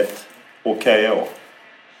kallat det ett okej år?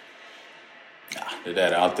 Ja, det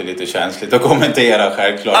där är alltid lite känsligt att kommentera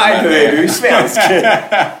självklart. Nej, nu är du ju svensk.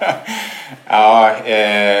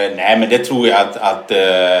 Nej, men det tror jag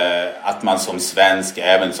att man som svensk,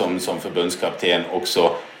 även som förbundskapten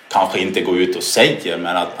också kanske inte går ut och säger,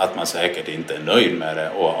 men att man säkert inte är nöjd med det.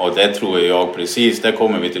 Och det tror jag precis, där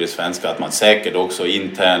kommer vi till det svenska, att man säkert också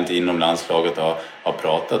internt inom landslaget har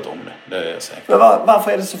pratat om det. Det är jag säker. Men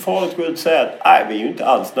varför är det så farligt att gå ut och säga att nej, vi är ju inte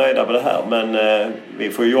alls nöjda med det här, men vi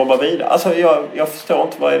får ju jobba vidare. Alltså jag förstår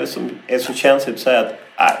inte vad är det som är så känsligt att säga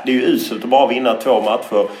att det är ju uselt att bara vinna 2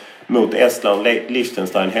 matcher mot Estland och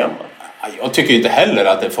Liechtenstein hemma. Jag tycker inte heller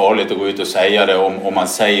att det är farligt att gå ut och säga det om man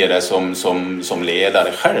säger det som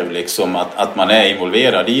ledare själv. Liksom, att man är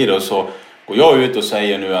involverad i det, och så går jag ut och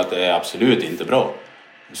säger nu att det är absolut inte bra.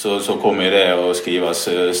 Så kommer det att skrivas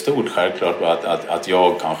stort självklart att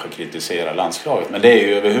jag kanske kritiserar landslaget. Men det är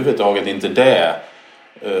ju överhuvudtaget inte det.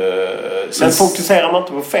 Men fokuserar man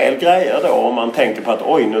inte på fel grejer då om man tänker på att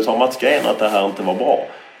oj, nu sa Mats Green att det här inte var bra?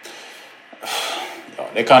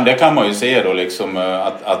 Det kan man ju se då liksom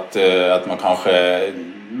att man kanske,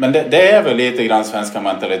 men det är väl lite grann svenska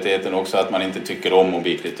mentaliteten också, att man inte tycker om att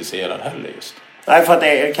bli kritiserad heller just. Nej, för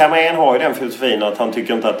att Cameron har ju den filosofin att han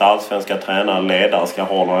tycker inte att allsvenska tränare och ledare ska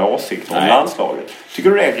ha några åsikter om landslaget. Tycker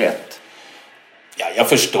du det är rätt? Ja, jag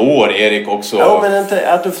förstår Erik också. Ja, men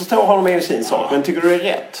inte att du förstår honom i sin sak, men tycker du det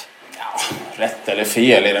är rätt? Ja, rätt eller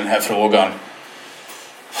fel i den här frågan.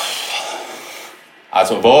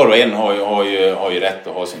 Alltså var och en har ju rätt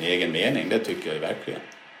att ha sin egen mening, det tycker jag verkligen.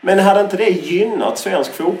 Men hade inte det gynnat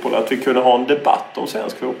svensk fotboll att vi kunde ha en debatt om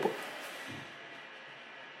svensk fotboll?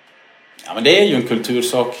 Ja, men det är ju en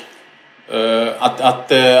kultursak. Att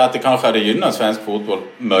det kanske hade gynnat svensk fotboll,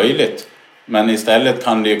 möjligt. Men istället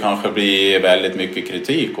kan det ju kanske bli väldigt mycket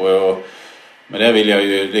kritik. Men det vill jag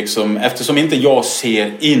ju liksom, eftersom inte jag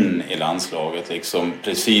ser in i landslaget liksom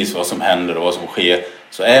precis vad som händer och vad som sker,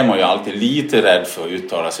 så är man ju alltid lite rädd för att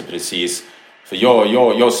uttala sig precis. För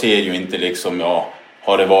jag ser ju inte liksom,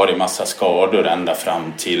 har det varit massa skador ända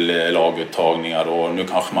fram till laguttagningar, och nu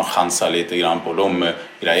kanske man chansar lite grann på de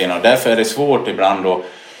grejerna. Därför är det svårt ibland, och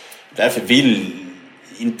därför vill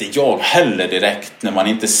inte jag heller direkt, när man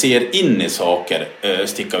inte ser in i saker,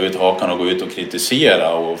 sticka ut hakan och gå ut och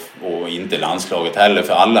kritisera, och inte landslaget heller,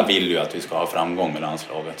 för alla vill ju att vi ska ha framgång med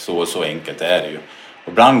landslaget. Så enkelt är det ju.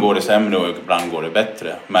 Och ibland går det sämre och ibland går det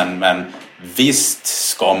bättre. Men visst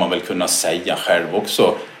ska man väl kunna säga själv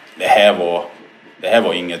också, det här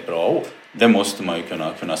var inget bra år. Det måste man ju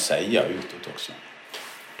kunna säga utåt också.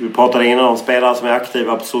 Du pratade innan om spelare som är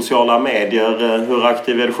aktiva på sociala medier. Hur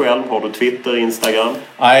aktiv är du själv? Har du Twitter, Instagram?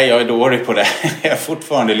 Nej, jag är dålig på det. Jag är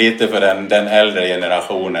fortfarande lite för den äldre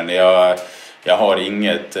generationen. Jag Jag har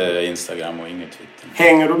inget Instagram och inget Twitter.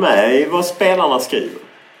 Hänger du med i vad spelarna skriver?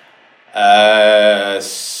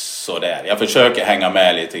 Sådär. Jag försöker hänga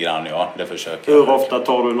med lite grann, ja. Det försöker. Hur ofta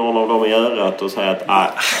tar du någon av dem i örat och säger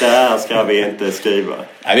att det här ska vi inte skriva?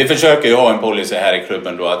 Nej, vi försöker ju ha en policy här i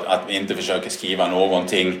klubben då att vi inte försöker skriva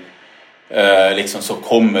någonting liksom så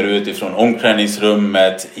kommer utifrån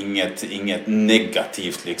omklädningsrummet, inget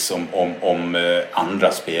negativt liksom om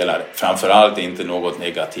andra spelare. Framförallt inte något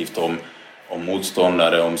negativt om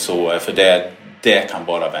motståndare, om så, för det kan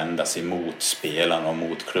bara vändas emot spelarna och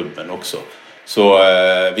mot klubben också. Så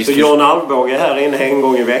John Alvbåge här inne en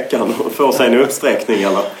gång i veckan och får sig en uppsträckning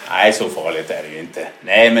eller? Nej, så farligt är det ju inte.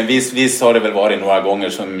 Nej, men visst har det väl varit några gånger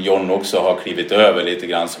som John också har klivit över lite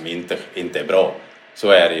grann som inte är bra. Så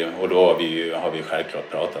är det ju, och då har vi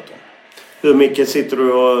självklart pratat om. Hur mycket sitter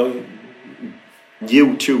du och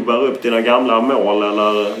YouTubar upp dina gamla mål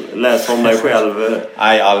eller läser om dig själv?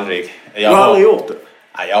 Nej, aldrig. Du har aldrig gjort det?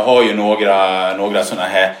 Nej, jag har ju några sådana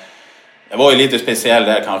här. Jag var ju lite speciell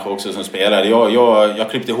där kanske också som spelare. Jag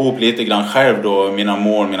klippte ihop lite grann själv då, mina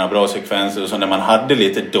mål, mina bra sekvenser och så, när man hade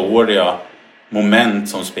lite dåliga moment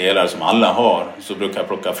som spelare som alla har, så brukar jag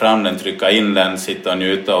plocka fram den, trycka in den, sitta och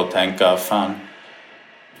njuta och tänka, fan,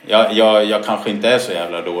 jag kanske inte är så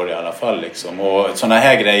jävla dålig i alla fall liksom. Och sådana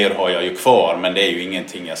här grejer har jag ju kvar, men det är ju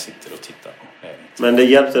ingenting jag sitter och tittar på. Men det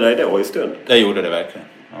hjälpte dig då i stund? Det gjorde det verkligen,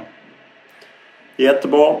 ja.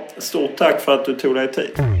 Jättebra. Stort tack för att du tog dig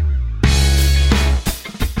tid.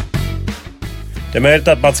 Det är möjligt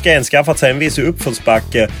att Mats Green skaffat sig en viss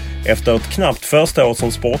uppförsbacke efter ett knappt första år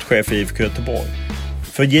som sportchef i IFK Göteborg.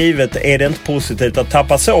 För givet är det inte positivt att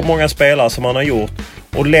tappa så många spelare som man har gjort,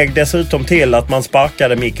 och lägg dessutom till att man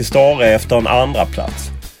sparkade Micke Stare efter en andra plats.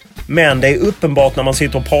 Men det är uppenbart när man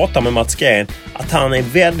sitter och pratar med Mats Green att han är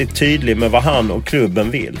väldigt tydlig med vad han och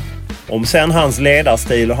klubben vill. Om sen hans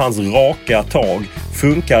ledarstil och hans raka tag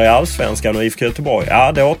funkar i Allsvenskan och IFK Göteborg,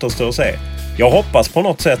 ja, det återstår att se. Jag hoppas på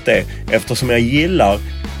något sätt det, eftersom jag gillar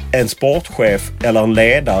en sportchef eller en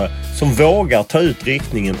ledare som vågar ta ut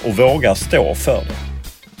riktningen och vågar stå för det.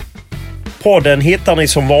 Podden hittar ni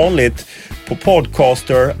som vanligt på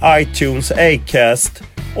Podcaster, iTunes, Acast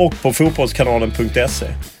och på fotbollskanalen.se.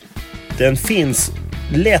 Den finns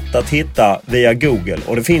lätt att hitta via Google,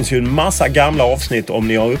 och det finns ju en massa gamla avsnitt, om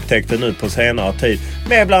ni har upptäckt det nu på senare tid,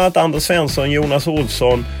 med bland annat Anders Svensson, Jonas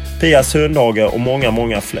Olsson, Pia Sundhage och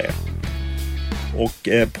många fler. Och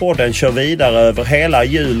podden kör vidare över hela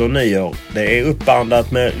jul och nyår. Det är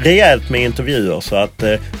uppbandat med rejält med intervjuer, så att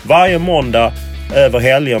varje måndag över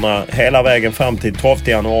helgerna hela vägen fram till 12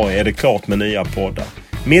 januari är det klart med nya poddar.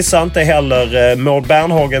 Missa inte heller Maud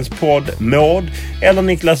Bernhagens podd Maud eller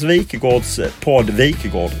Niklas Wikegårds podd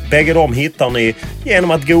Wikegård. Bägge de hittar ni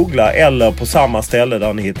genom att googla eller på samma ställe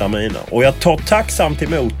där ni hittar mina. Och jag tar tacksamt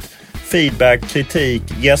emot feedback, kritik,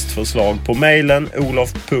 gästförslag på mejlen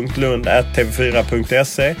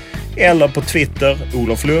olof.lund@tv4.se eller på Twitter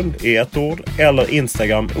Olof Lund i ett ord, eller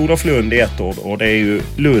Instagram Olof Lund i ett ord, och det är ju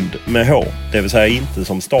Lund med H, det vill säga inte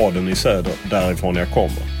som staden i söder därifrån jag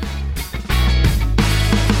kommer.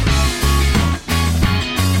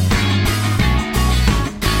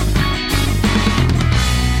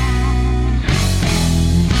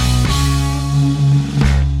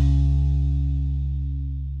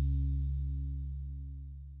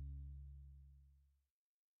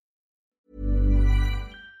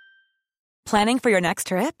 Planning for your next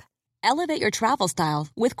trip? Elevate your travel style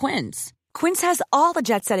with Quince. Quince has all the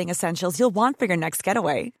jet-setting essentials you'll want for your next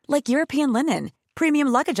getaway, like European linen,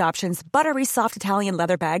 premium luggage options, buttery soft Italian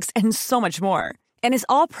leather bags, and so much more. And is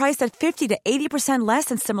all priced at 50 to 80% less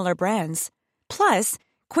than similar brands. Plus,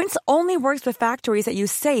 Quince only works with factories that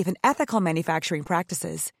use safe and ethical manufacturing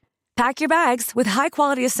practices. Pack your bags with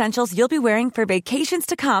high-quality essentials you'll be wearing for vacations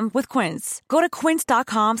to come with Quince. Go to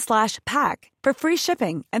quince.com/pack for free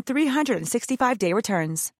shipping and 365-day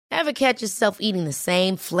returns. Ever catch yourself eating the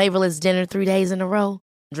same flavorless dinner 3 days in a row?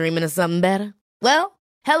 Dreaming of something better? Well,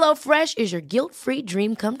 HelloFresh is your guilt-free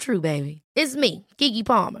dream come true, baby. It's me, Keke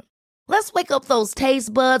Palmer. Let's wake up those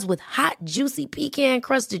taste buds with hot, juicy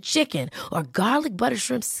pecan-crusted chicken or garlic butter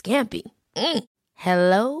shrimp scampi.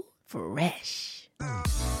 Hello Fresh.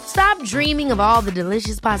 Stop dreaming of all the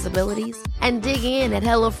delicious possibilities and dig in at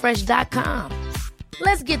HelloFresh.com.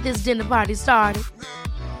 Let's get this dinner party started.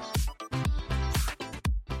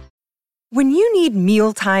 When you need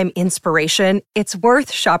mealtime inspiration, it's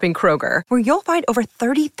worth shopping Kroger, where you'll find over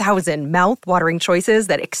 30,000 mouth-watering choices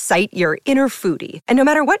that excite your inner foodie. And no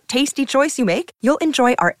matter what tasty choice you make, you'll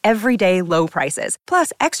enjoy our everyday low prices,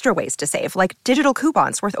 plus extra ways to save, like digital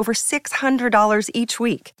coupons worth over $600 each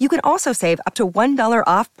week. You can also save up to $1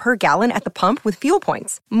 off per gallon at the pump with fuel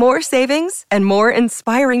points. More savings and more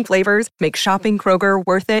inspiring flavors make shopping Kroger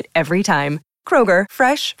worth it every time. Kroger,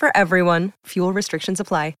 fresh for everyone. Fuel restrictions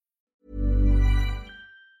apply.